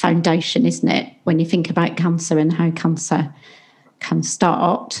of foundation, isn't it? When you think about cancer and how cancer can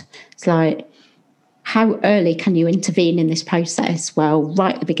start, it's like, how early can you intervene in this process? Well,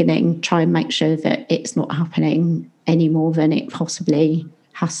 right at the beginning, try and make sure that it's not happening any more than it possibly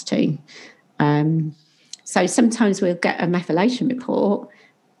has to. So sometimes we'll get a methylation report,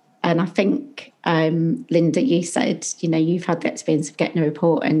 and I think, Linda, you said, you've had the experience of getting a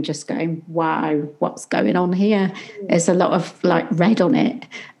report and just going, wow, what's going on here? There's a lot of red on it.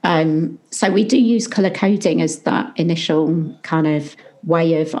 So we do use colour coding as that initial kind of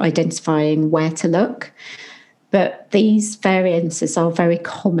way of identifying where to look. But these variances are very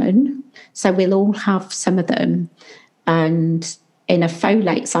common. So we'll all have some of them. And in a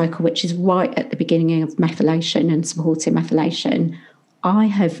folate cycle, which is right at the beginning of methylation and supporting methylation, I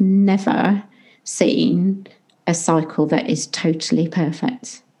have never seen a cycle that is totally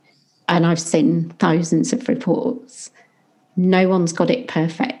perfect. And I've seen thousands of reports. No one's got it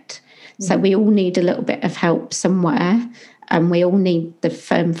perfect. So we all need a little bit of help somewhere, and we all need the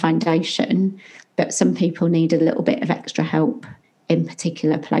firm foundation, but some people need a little bit of extra help in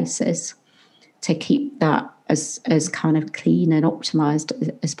particular places to keep that as kind of clean and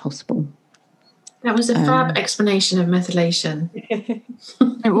optimized as possible. That was a fab explanation of methylation.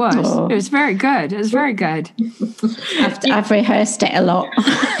 It was. Oh. It was very good. It was very good. I've rehearsed it a lot.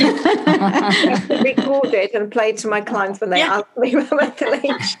 Record it and play it to my clients when they ask me about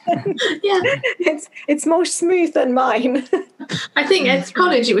methylation. It's more smooth than mine. I think at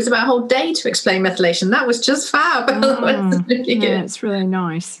college it was about a whole day to explain methylation. That was just fab. It's really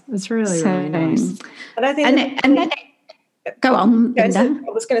nice. It's really nice. And I think and then go on, Linda.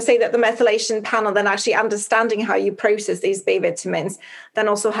 I was going to say that the methylation panel, then actually understanding how you process these B vitamins, then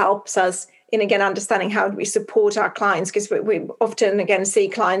also helps us in, again, understanding how we support our clients, because we often, again, see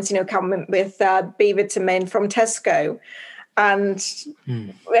clients, come with B vitamin from Tesco. And,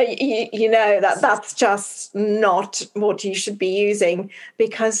 that's just not what you should be using,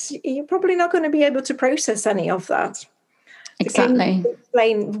 because you're probably not going to be able to process any of that. Exactly. So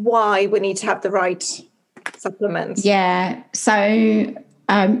explain why we need to have the right supplements. Yeah. So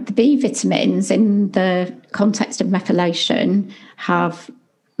the B vitamins in the context of methylation have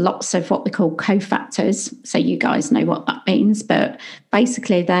lots of what we call cofactors. So you guys know what that means, but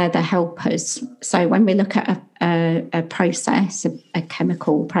basically they're the helpers. So when we look at a process, a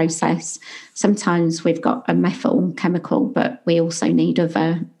chemical process, sometimes we've got a methyl chemical, but we also need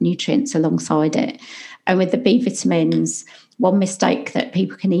other nutrients alongside it. And with the B vitamins, one mistake that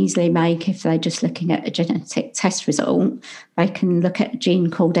people can easily make if they're just looking at a genetic test result, they can look at a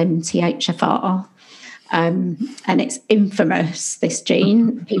gene called MTHFR. And it's infamous, this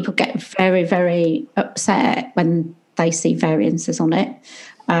gene. People get very, very upset when they see variances on it.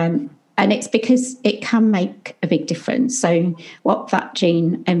 And it's because it can make a big difference. So what that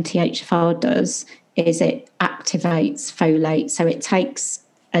gene MTHFR does is it activates folate. So it takes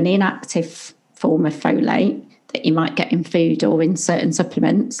an inactive form of folate that you might get in food or in certain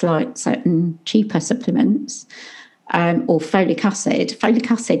supplements, like certain cheaper supplements, or folic acid.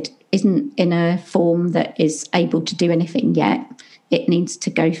 Folic acid isn't in a form that is able to do anything yet. It needs to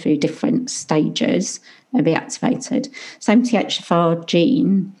go through different stages and be activated. So MTHFR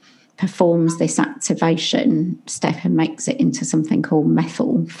gene performs this activation step and makes it into something called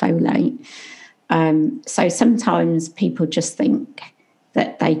methylfolate. So sometimes people just think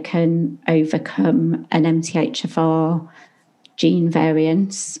that they can overcome an MTHFR gene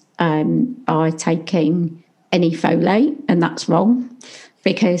variance by taking any folate, and that's wrong,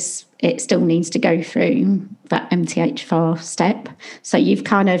 because it still needs to go through that MTHFR step. So you've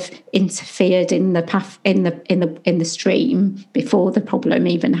kind of interfered in the path in the stream before the problem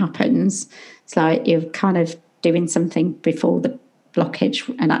even happens. It's like you're kind of doing something before the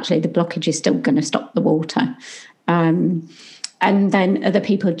blockage, and actually the blockage is still going to stop the water. And then other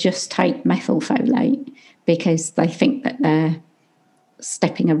people just take methylfolate because they think that they're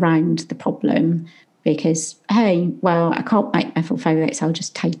stepping around the problem because, hey, well, I can't make methylfolate, so I'll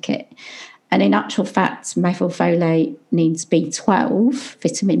just take it. And in actual fact, methylfolate needs B12,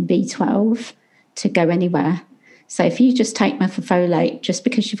 vitamin B12, to go anywhere. So if you just take methylfolate, just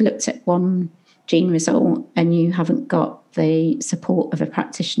because you've looked at one gene result and you haven't got the support of a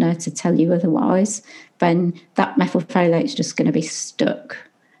practitioner to tell you otherwise, then that methylfolate is just going to be stuck.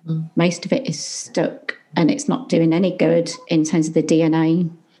 Most of it is stuck, and it's not doing any good in terms of the DNA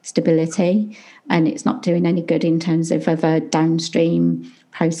stability, and it's not doing any good in terms of other downstream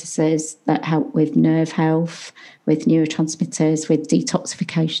processes that help with nerve health, with neurotransmitters, with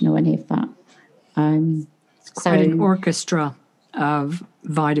detoxification, or any of that. Quite an orchestra of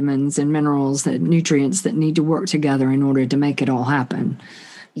vitamins and minerals, that nutrients that need to work together in order to make it all happen.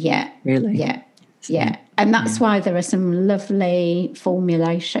 Yeah. Really? Yeah. And that's why there are some lovely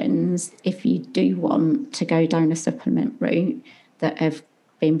formulations, if you do want to go down a supplement route, that have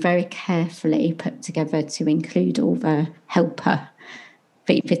been very carefully put together to include all the helper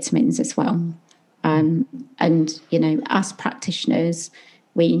B vitamins as well. And, as practitioners,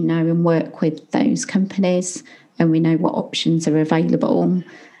 we know and work with those companies, and we know what options are available.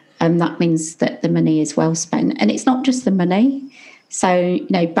 And that means that the money is well spent. And it's not just the money. So,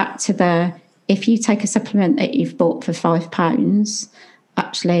 back to if you take a supplement that you've bought for £5,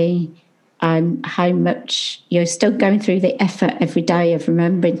 actually, how much much, you're still going through the effort every day of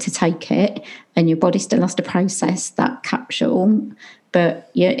remembering to take it, and your body still has to process that capsule. But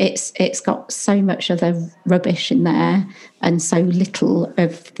it's got so much other rubbish in there and so little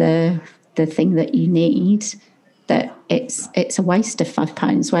of the thing that you need that it's a waste of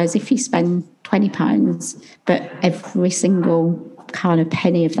 £5. Whereas if you spend £20, but every single kind of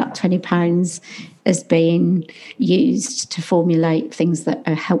penny of that £20 is being used to formulate things that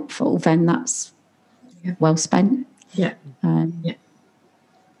are helpful, then that's well spent. Yeah.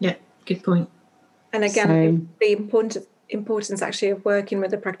 Good point. And again, the importance actually of working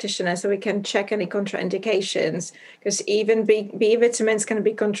with a practitioner so we can check any contraindications, because even B vitamins can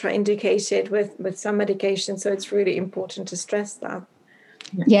be contraindicated with some medications. So it's really important to stress that.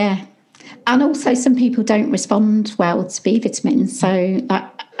 Yeah. And also some people don't respond well to B vitamins. So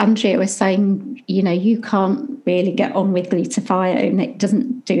Andrea was saying, you can't really get on with glutathione. It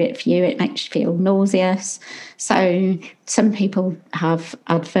doesn't do it for you. It makes you feel nauseous. So some people have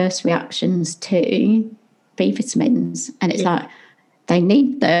adverse reactions to B vitamins, and it's like they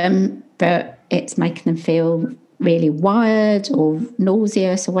need them, but it's making them feel really wired or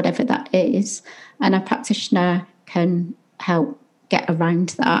nauseous or whatever that is. And a practitioner can help get around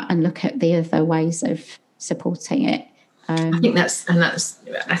that and look at the other ways of supporting it. I think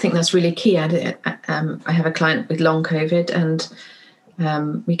that's really key. I have a client with long COVID,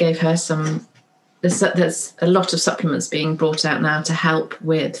 and we gave her some. There's a lot of supplements being brought out now to help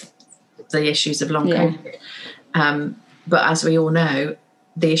with the issues of long COVID. But as we all know,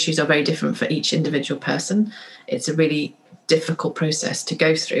 the issues are very different for each individual person. It's a really difficult process to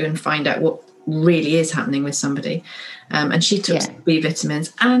go through and find out what really is happening with somebody. And she took B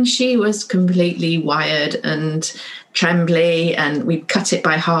vitamins, and she was completely wired and trembly, and we cut it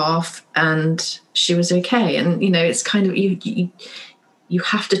by half, and she was okay. And it's kind of you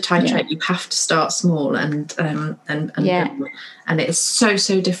have to titrate, you have to start small, and it's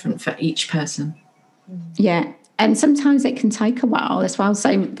so different for each person. Yeah. And sometimes it can take a while as well.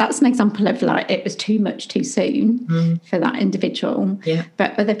 So that's an example of it was too much too soon for that individual. Yeah.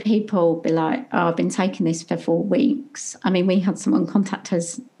 But other people be like, oh, I've been taking this for 4 weeks. I mean, we had someone contact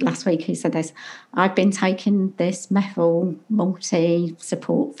us last week who said this, I've been taking this methyl multi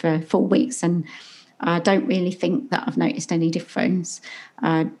support for 4 weeks, and I don't really think that I've noticed any difference.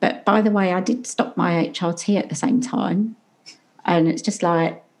 But by the way, I did stop my HRT at the same time. And it's just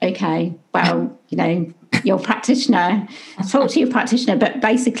like, okay, well, your practitioner, talk to your practitioner, but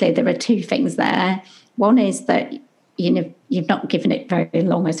basically there are two things there. One is that, you've not given it very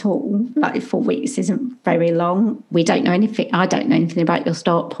long at all. 4 weeks isn't very long. We don't know anything. I don't know anything about your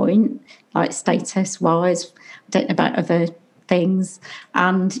start point, status-wise. I don't know about other things.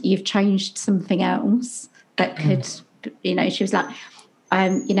 And you've changed something else that could, she was like,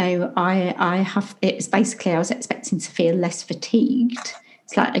 I have, it's basically, I was expecting to feel less fatigued.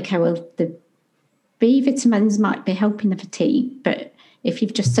 It's like, okay, well, the B vitamins might be helping the fatigue, but if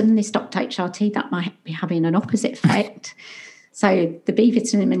you've just suddenly stopped HRT, that might be having an opposite effect. So the B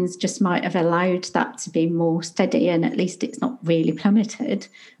vitamins just might have allowed that to be more steady, and at least it's not really plummeted.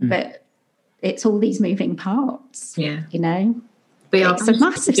 But it's all these moving parts. Yeah. It's a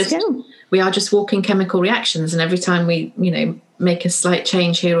massive skill. We are just walking chemical reactions, and every time we, make a slight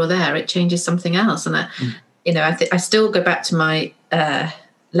change here or there, it changes something else. And I still go back to my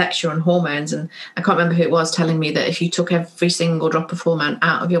lecture on hormones, and I can't remember who it was telling me that if you took every single drop of hormone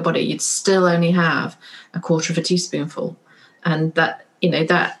out of your body, you'd still only have a quarter of a teaspoonful. And that,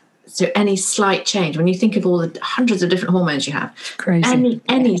 so any slight change, when you think of all the hundreds of different hormones you have, crazy.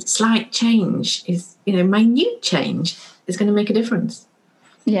 Any slight change is, minute change is going to make a difference.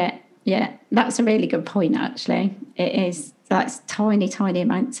 Yeah. That's a really good point, actually. It is. That's tiny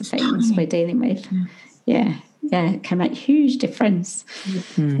amounts of things we're dealing with. Yeah, it can make a huge difference.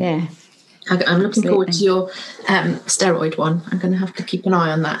 Yeah. I'm looking forward to your steroid one. I'm going to have to keep an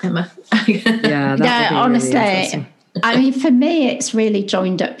eye on that, Emma. Honestly. Really, I mean, for me, it's really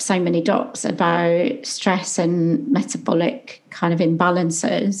joined up so many dots about stress and metabolic kind of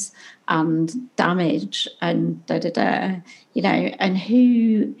imbalances and damage and and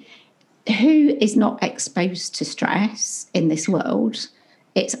who is not exposed to stress in this world.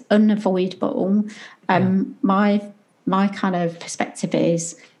 It's unavoidable. My kind of perspective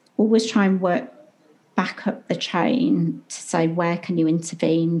is always try and work back up the chain to say, where can you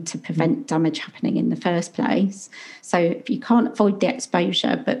intervene to prevent damage happening in the first place? So if you can't avoid the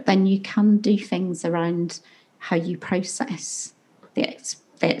exposure, but then you can do things around how you process the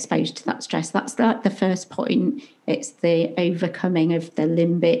exposure to that stress. That's like the first point. It's the overcoming of the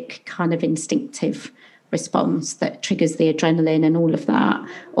limbic kind of instinctive response that triggers the adrenaline and all of that,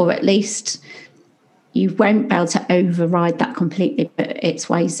 or at least you won't be able to override that completely, but it's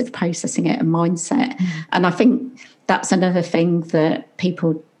ways of processing it and mindset. And I think that's another thing that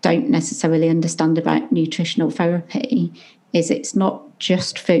people don't necessarily understand about nutritional therapy, is it's not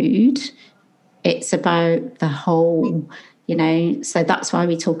just food, it's about the whole, so that's why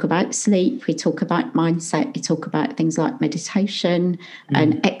we talk about sleep, we talk about mindset, we talk about things like meditation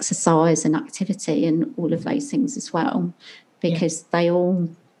and exercise and activity and all of those things as well, because they all,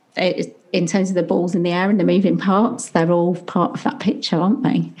 in terms of the balls in the air and the moving parts, they're all part of that picture, aren't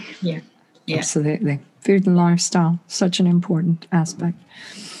they? Yeah. Absolutely. Food and lifestyle, such an important aspect.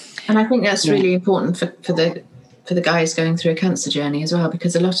 And I think that's really important for the guys going through a cancer journey as well,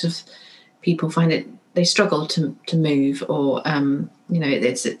 because a lot of people find they struggle to move, or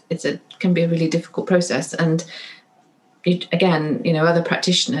it can be a really difficult process. And again, other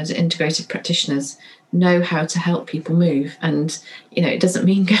practitioners, integrated practitioners, know how to help people move. And it doesn't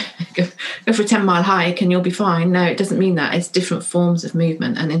mean go for a 10-mile hike and you'll be fine. No, it doesn't mean that. It's different forms of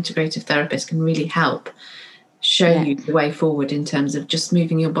movement, and integrative therapists can really help show you the way forward in terms of just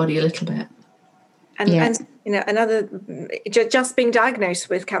moving your body a little bit. And another, just being diagnosed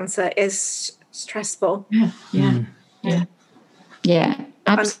with cancer is stressful. Yeah,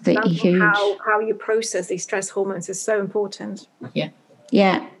 absolutely huge. How you process these stress hormones is so important.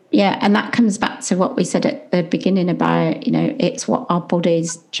 Yeah, and that comes back to what we said at the beginning about, it's what our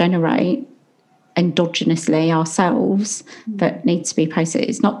bodies generate endogenously ourselves that needs to be processed.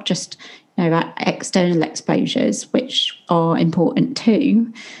 It's not just about external exposures, which are important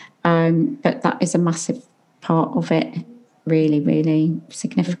too, but that is a massive part of it, really, really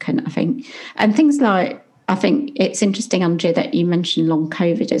significant, I think. And things like, I think it's interesting, Andrea, that you mentioned long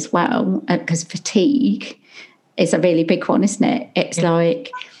COVID as well, because fatigue is a really big one, isn't it? It's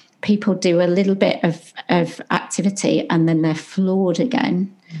like people do a little bit of activity and then they're floored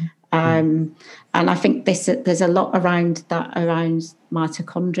again. And I think there's a lot around that, around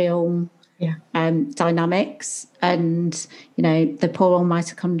mitochondrial dynamics, and the poor old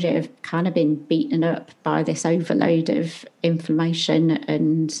mitochondria have kind of been beaten up by this overload of inflammation,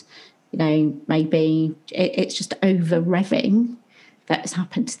 and maybe it's just over revving that's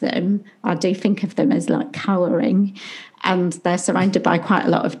happened to them. I do think of them as like cowering, and they're surrounded by quite a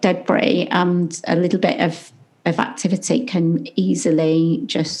lot of debris, and a little bit of activity can easily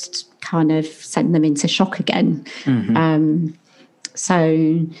just kind of send them into shock again.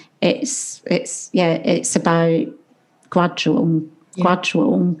 So it's about gradual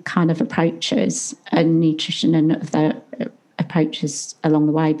kind of approaches, and nutrition and other approaches along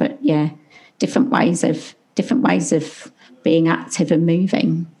the way. But different ways of being active and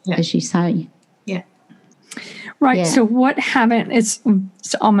moving, as you say. Right. Yeah. So what haven't, it's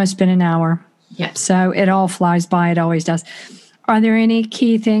almost been an hour. Yeah. So it all flies by. It always does. Are there any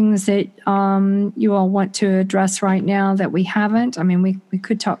key things that you all want to address right now that we haven't? I mean, we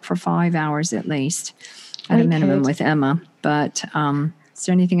could talk for 5 hours at least, at a minimum with Emma. But is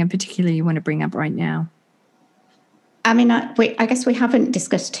there anything in particular you want to bring up right now? I mean, I guess we haven't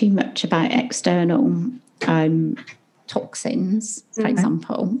discussed too much about external toxins, for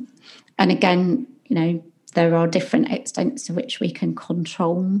example. And again, there are different extents to which we can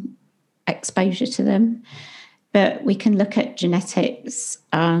control exposure to them. But we can look at genetics,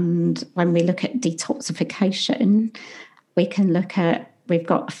 and when we look at detoxification, we can look at, we've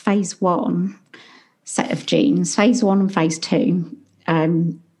got a phase 1 set of genes, phase 1 and phase 2.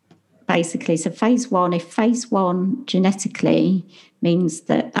 Basically, so phase 1, if phase 1 genetically means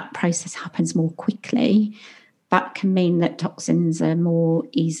that process happens more quickly, that can mean that toxins are more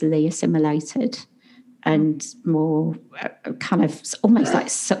easily assimilated and more kind of almost like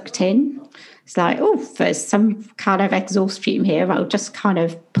sucked in. It's like, there's some kind of exhaust fume here, I'll just kind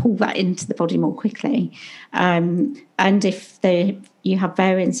of pull that into the body more quickly. And if you have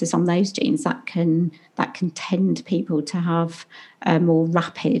variances on those genes, that can tend people to have a more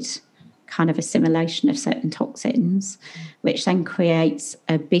rapid kind of assimilation of certain toxins, which then creates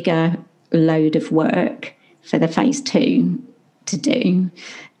a bigger load of work for the phase 2 to do.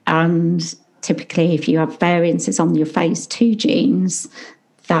 And typically, if you have variances on your phase 2 genes,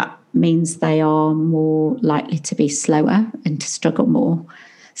 that means they are more likely to be slower and to struggle more.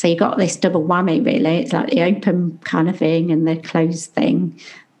 So you've got this double whammy, really. It's like the open kind of thing and the closed thing.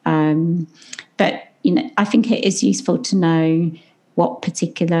 But, I think it is useful to know what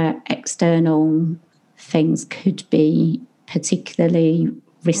particular external things could be particularly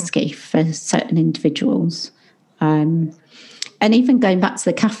risky for certain individuals. And even going back to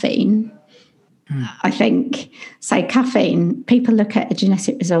the caffeine, I think, say caffeine, people look at a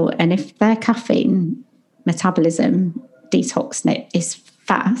genetic result, and if their caffeine metabolism detox is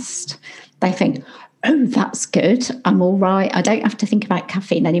fast, they think, oh, that's good, I'm all right, I don't have to think about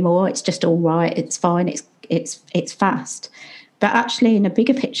caffeine anymore, it's just all right, it's fine, it's fast. But actually, in a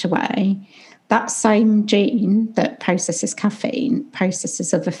bigger picture way, that same gene that processes caffeine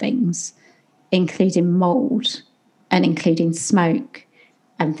processes other things, including mold and including smoke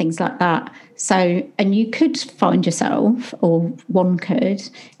and things like that. So, and you could find yourself, or one could,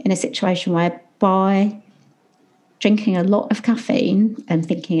 in a situation where by drinking a lot of caffeine and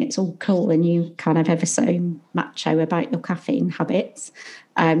thinking it's all cool and you kind of ever so macho about your caffeine habits,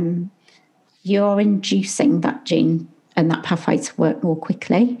 you're inducing that gene and that pathway to work more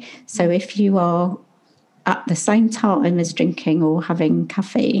quickly. So if you are at the same time as drinking or having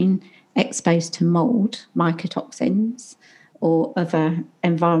caffeine exposed to mold, mycotoxins, or other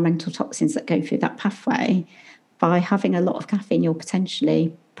environmental toxins that go through that pathway, by having a lot of caffeine, you're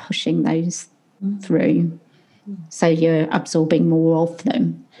potentially pushing those through. So you're absorbing more of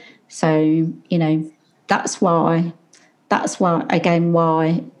them. So, that's why again,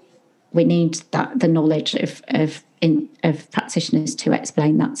 why we need the knowledge of practitioners to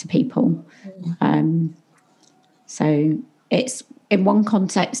explain that to people. So it's, in one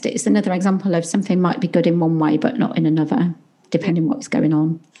context, it's another example of something might be good in one way but not in another, depending what's going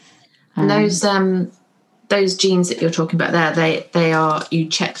on. And those genes that you're talking about there, they are, you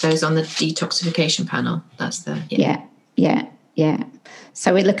check those on the detoxification panel. That's the yeah.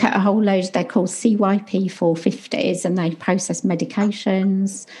 So we look at a whole load, they're called CYP450s, and they process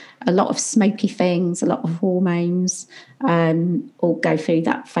medications, a lot of smoky things, a lot of hormones, all go through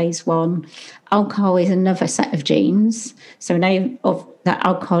that phase 1. Alcohol is another set of genes. So we know that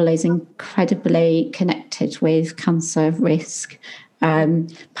alcohol is incredibly connected with cancer risk.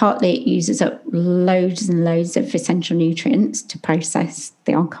 Partly it uses up loads and loads of essential nutrients to process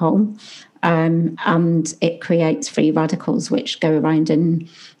the alcohol. And it creates free radicals which go around and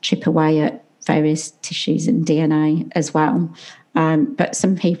chip away at various tissues and DNA as well. But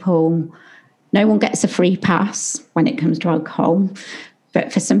some people, no one gets a free pass when it comes to alcohol,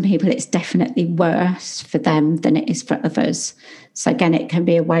 but for some people it's definitely worse for them than it is for others. So again, it can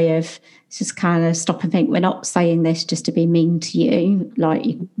be a way of just kind of stop and think, we're not saying this just to be mean to you. Like,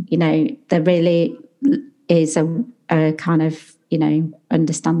 there really is a kind of,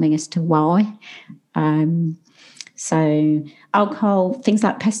 understanding as to why. So alcohol, things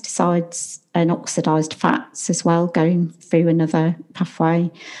like pesticides and oxidized fats as well, going through another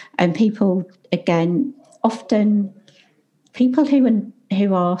pathway. And people, again, often people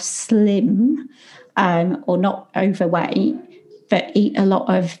who are slim or not overweight, but eat a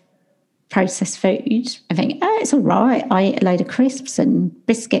lot of processed food, I think, it's all right, I eat a load of crisps and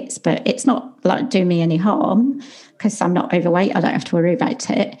biscuits, but it's not like doing me any harm because I'm not overweight, I don't have to worry about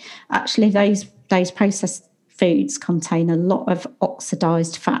it. Actually, those processed foods contain a lot of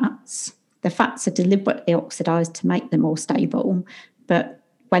oxidized fats. The fats are deliberately oxidized to make them more stable, but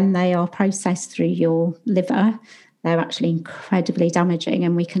when they are processed through your liver, they're actually incredibly damaging.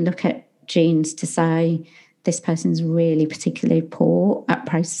 And we can look at genes to say this person's really particularly poor at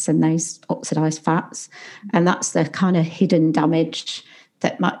processing those oxidized fats. And that's the kind of hidden damage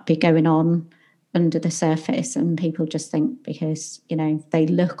that might be going on under the surface. And people just think because, they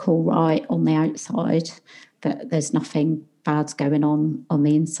look all right on the outside, that there's nothing bad's going on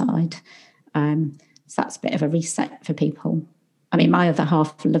the inside. So that's a bit of a reset for people. I mean, my other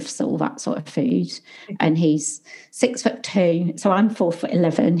half loves all that sort of food, and he's 6'2", so I'm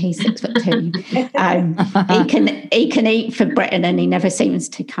 4'11". He's 6'2". He can eat for Britain, and he never seems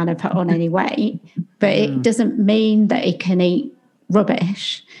to kind of put on any weight. But it doesn't mean that he can eat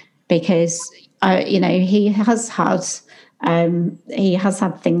rubbish, because he has had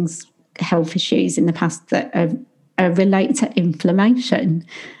health issues in the past that are relate to inflammation.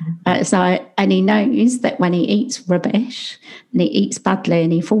 And he knows that when he eats rubbish and he eats badly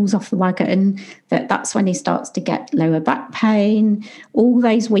and he falls off the wagon, that's when he starts to get lower back pain. All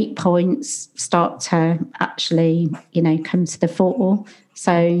those weak points start to actually, come to the fore.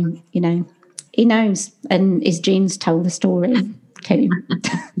 So, he knows, and his genes tell the story too.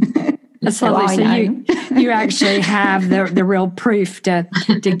 That's lovely. So you actually have the real proof to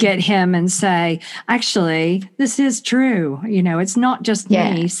get him and say, actually, this is true. It's not just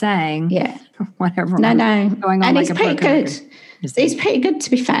me saying whatever. No. Going on, and like he's pretty good. He's pretty good, to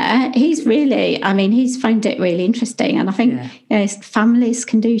be fair. He's found it really interesting. And I think families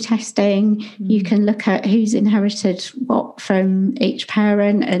can do testing. You can look at who's inherited what from each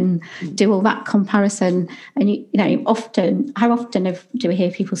parent and do all that comparison. And, how often do we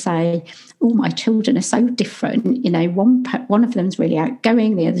hear people say, oh, my children are so different. One of them's really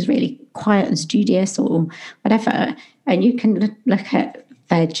outgoing, the other's really quiet and studious or whatever. And you can look at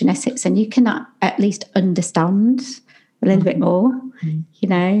their genetics, and you can at least understand a little bit more, you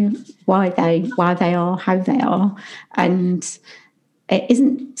know, why they are how they are. And it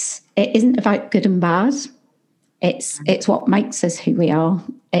isn't about good and bad. It's what makes us who we are.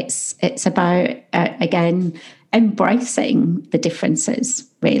 It's about again embracing the differences,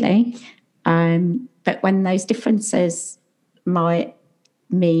 really. But when those differences might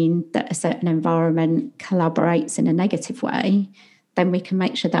mean that a certain environment collaborates in a negative way, then we can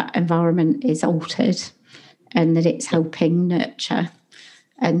make sure that environment is altered and that it's helping nurture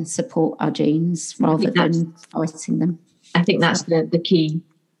and support our genes rather than fighting them. I think that's the key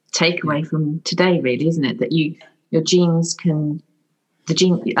takeaway from today, really, isn't it? That your genes can,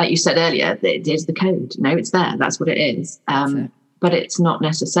 like you said earlier, it is the code. You know, it's there. That's what it is. But it's not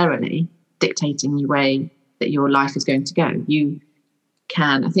necessarily dictating the way that your life is going to go. You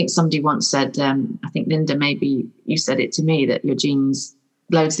can. I think somebody once said, I think Linda, maybe you said it to me, that your genes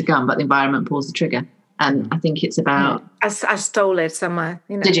loads the gun, but the environment pulls the trigger. And I think it's about... I stole it somewhere.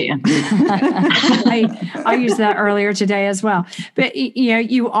 You know. Did you? I used that earlier today as well. But, you know,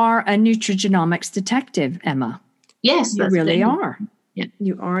 you are a nutrigenomics detective, Emma. Yes, you really are. Yeah.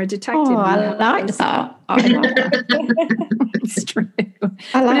 You are a detective. Oh, I like that. It's true.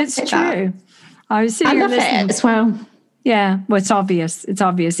 But it's true. I was sitting here listening it as well. Yeah, well, it's obvious. It's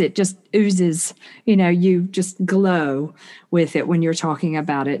obvious. It just oozes, you know, you just glow with it when you're talking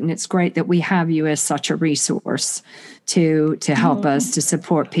about it. And it's great that we have you as such a resource to help us, to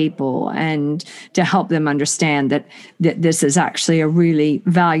support people and to help them understand that this is actually a really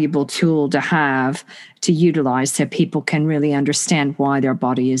valuable tool to have, to utilize, so people can really understand why their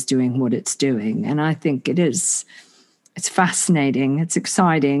body is doing what it's doing. And I think it's fascinating. It's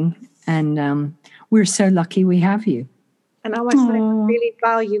exciting. And we're so lucky we have you. And I must say, I really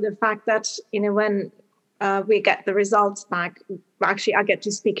value the fact that, you know, when we get the results back, actually, I get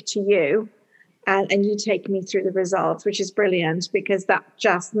to speak to you and you take me through the results, which is brilliant, because that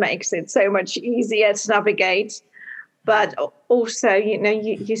just makes it so much easier to navigate. But also, you know,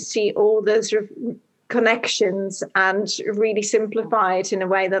 you see all the sort of connections and really simplify it in a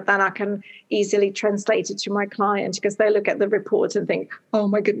way that then I can easily translate it to my client, because they look at the report and think, oh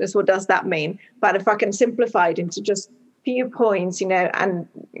my goodness, what does that mean? But if I can simplify it into just few points, you know, and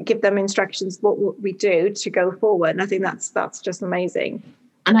give them instructions what we do to go forward. And I think that's just amazing.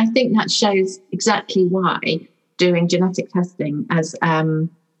 And I think that shows exactly why doing genetic testing as, you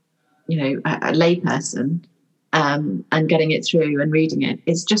know, a layperson and getting it through and reading it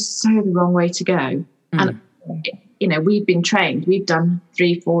is just so the wrong way to go. And, you know, we've been trained. We've done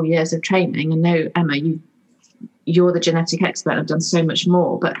 3-4 years of training. And no, Emma, you're the genetic expert. I've done so much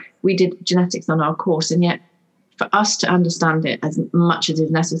more. But we did genetics on our course, and yet for us to understand it as much as is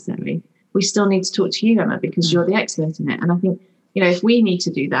necessary, we still need to talk to you, Emma, because you're the expert in it. And I think, you know, if we need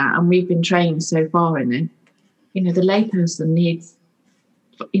to do that, and we've been trained so far in it, you know, the layperson needs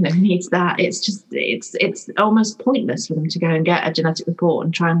that. It's just, it's almost pointless for them to go and get a genetic report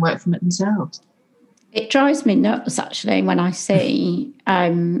and try and work from it themselves. It drives me nuts, actually, when I see,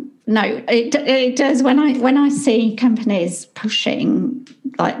 it does, when I see companies pushing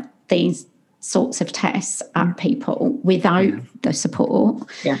like these sorts of tests at people without the support.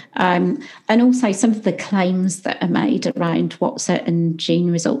 And also some of the claims that are made around what certain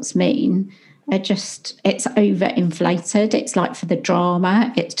gene results mean are just, it's overinflated. It's like for the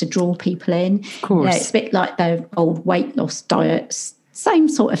drama, it's to draw people in. Of course. It's a bit like the old weight loss diets, same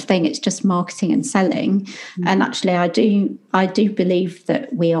sort of thing. It's just marketing and selling. And actually I do believe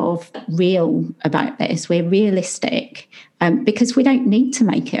that we are real about this. We're realistic. Because we don't need to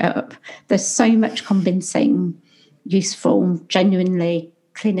make it up. There's so much convincing, useful, genuinely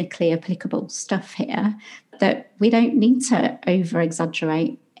clinically applicable stuff here that we don't need to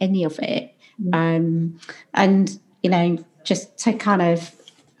over-exaggerate any of it. And, you know, just to kind of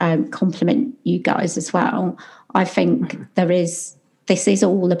compliment you guys as well, I think this is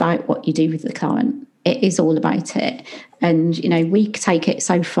all about what you do with the client. It is all about it. And, you know, we take it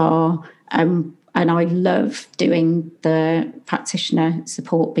so far, and I love doing the practitioner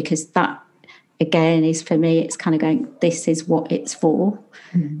support, because that, again, is for me, it's kind of going, this is what it's for.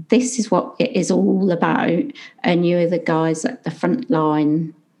 This is what it is all about. And you're the guys at the front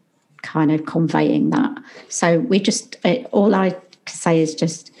line kind of conveying that. So all I can say is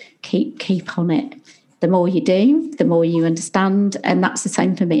just keep on it. The more you do, the more you understand. And that's the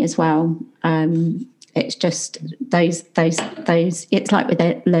same for me as well. It's just those, it's like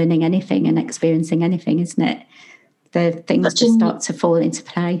with learning anything and experiencing anything, isn't it? The things just start to fall into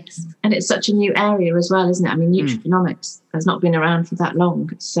place. And it's such a new area as well, isn't it? I mean, nutrigenomics has not been around for that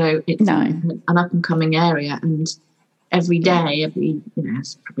long. So it's an up and coming area. And every day,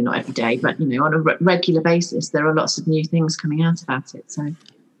 it's probably not every day, but on a regular basis, there are lots of new things coming out about it. So,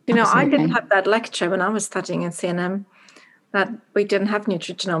 I didn't have that lecture when I was studying at CNM, that we didn't have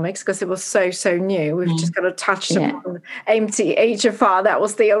nutrigenomics because it was so new. We've just got to touch upon MTHFR. That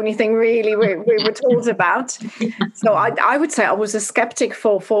was the only thing really we were taught about. So I would say I was a skeptic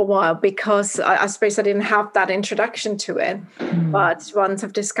for a while because I suppose I didn't have that introduction to it. But once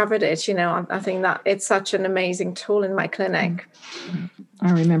I've discovered it, I think that it's such an amazing tool in my clinic.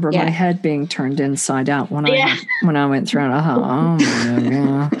 I remember my head being turned inside out when I went through it. I thought, oh my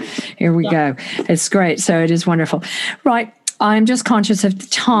God, here we go. It's great. So it is wonderful. Right. I'm just conscious of the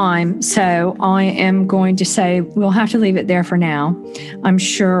time, so I am going to say we'll have to leave it there for now. I'm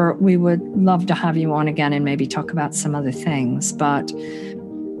sure we would love to have you on again and maybe talk about some other things. But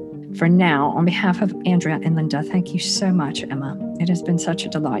for now, on behalf of Andrea and Linda, thank you so much, Emma. It has been such a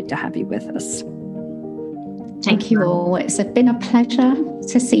delight to have you with us. Thank you all. It's been a pleasure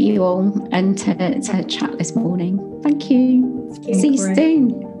to see you all and to chat this morning. Thank you. See you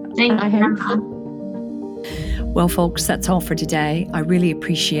soon. Thank you. Well, folks, that's all for today. I really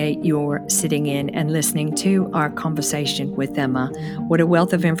appreciate your sitting in and listening to our conversation with Emma. What a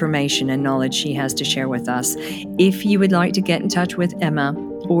wealth of information and knowledge she has to share with us. If you would like to get in touch with Emma,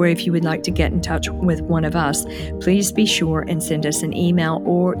 or if you would like to get in touch with one of us, please be sure and send us an email,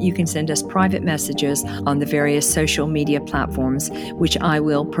 or you can send us private messages on the various social media platforms, which I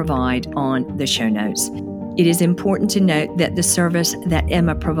will provide on the show notes. It is important to note that the service that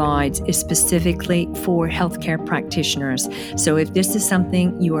Emma provides is specifically for healthcare practitioners. So if this is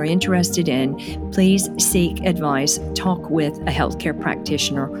something you are interested in, please seek advice, talk with a healthcare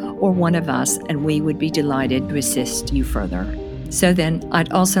practitioner or one of us, and we would be delighted to assist you further. So then,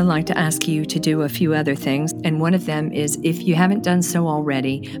 I'd also like to ask you to do a few other things, and one of them is, if you haven't done so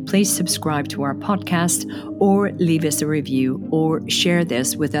already, please subscribe to our podcast or leave us a review or share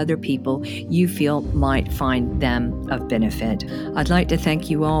this with other people you feel might find them of benefit. I'd like to thank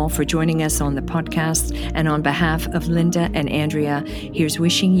you all for joining us on the podcast, and on behalf of Linda and Andrea, here's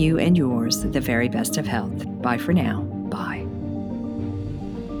wishing you and yours the very best of health. Bye for now. Bye.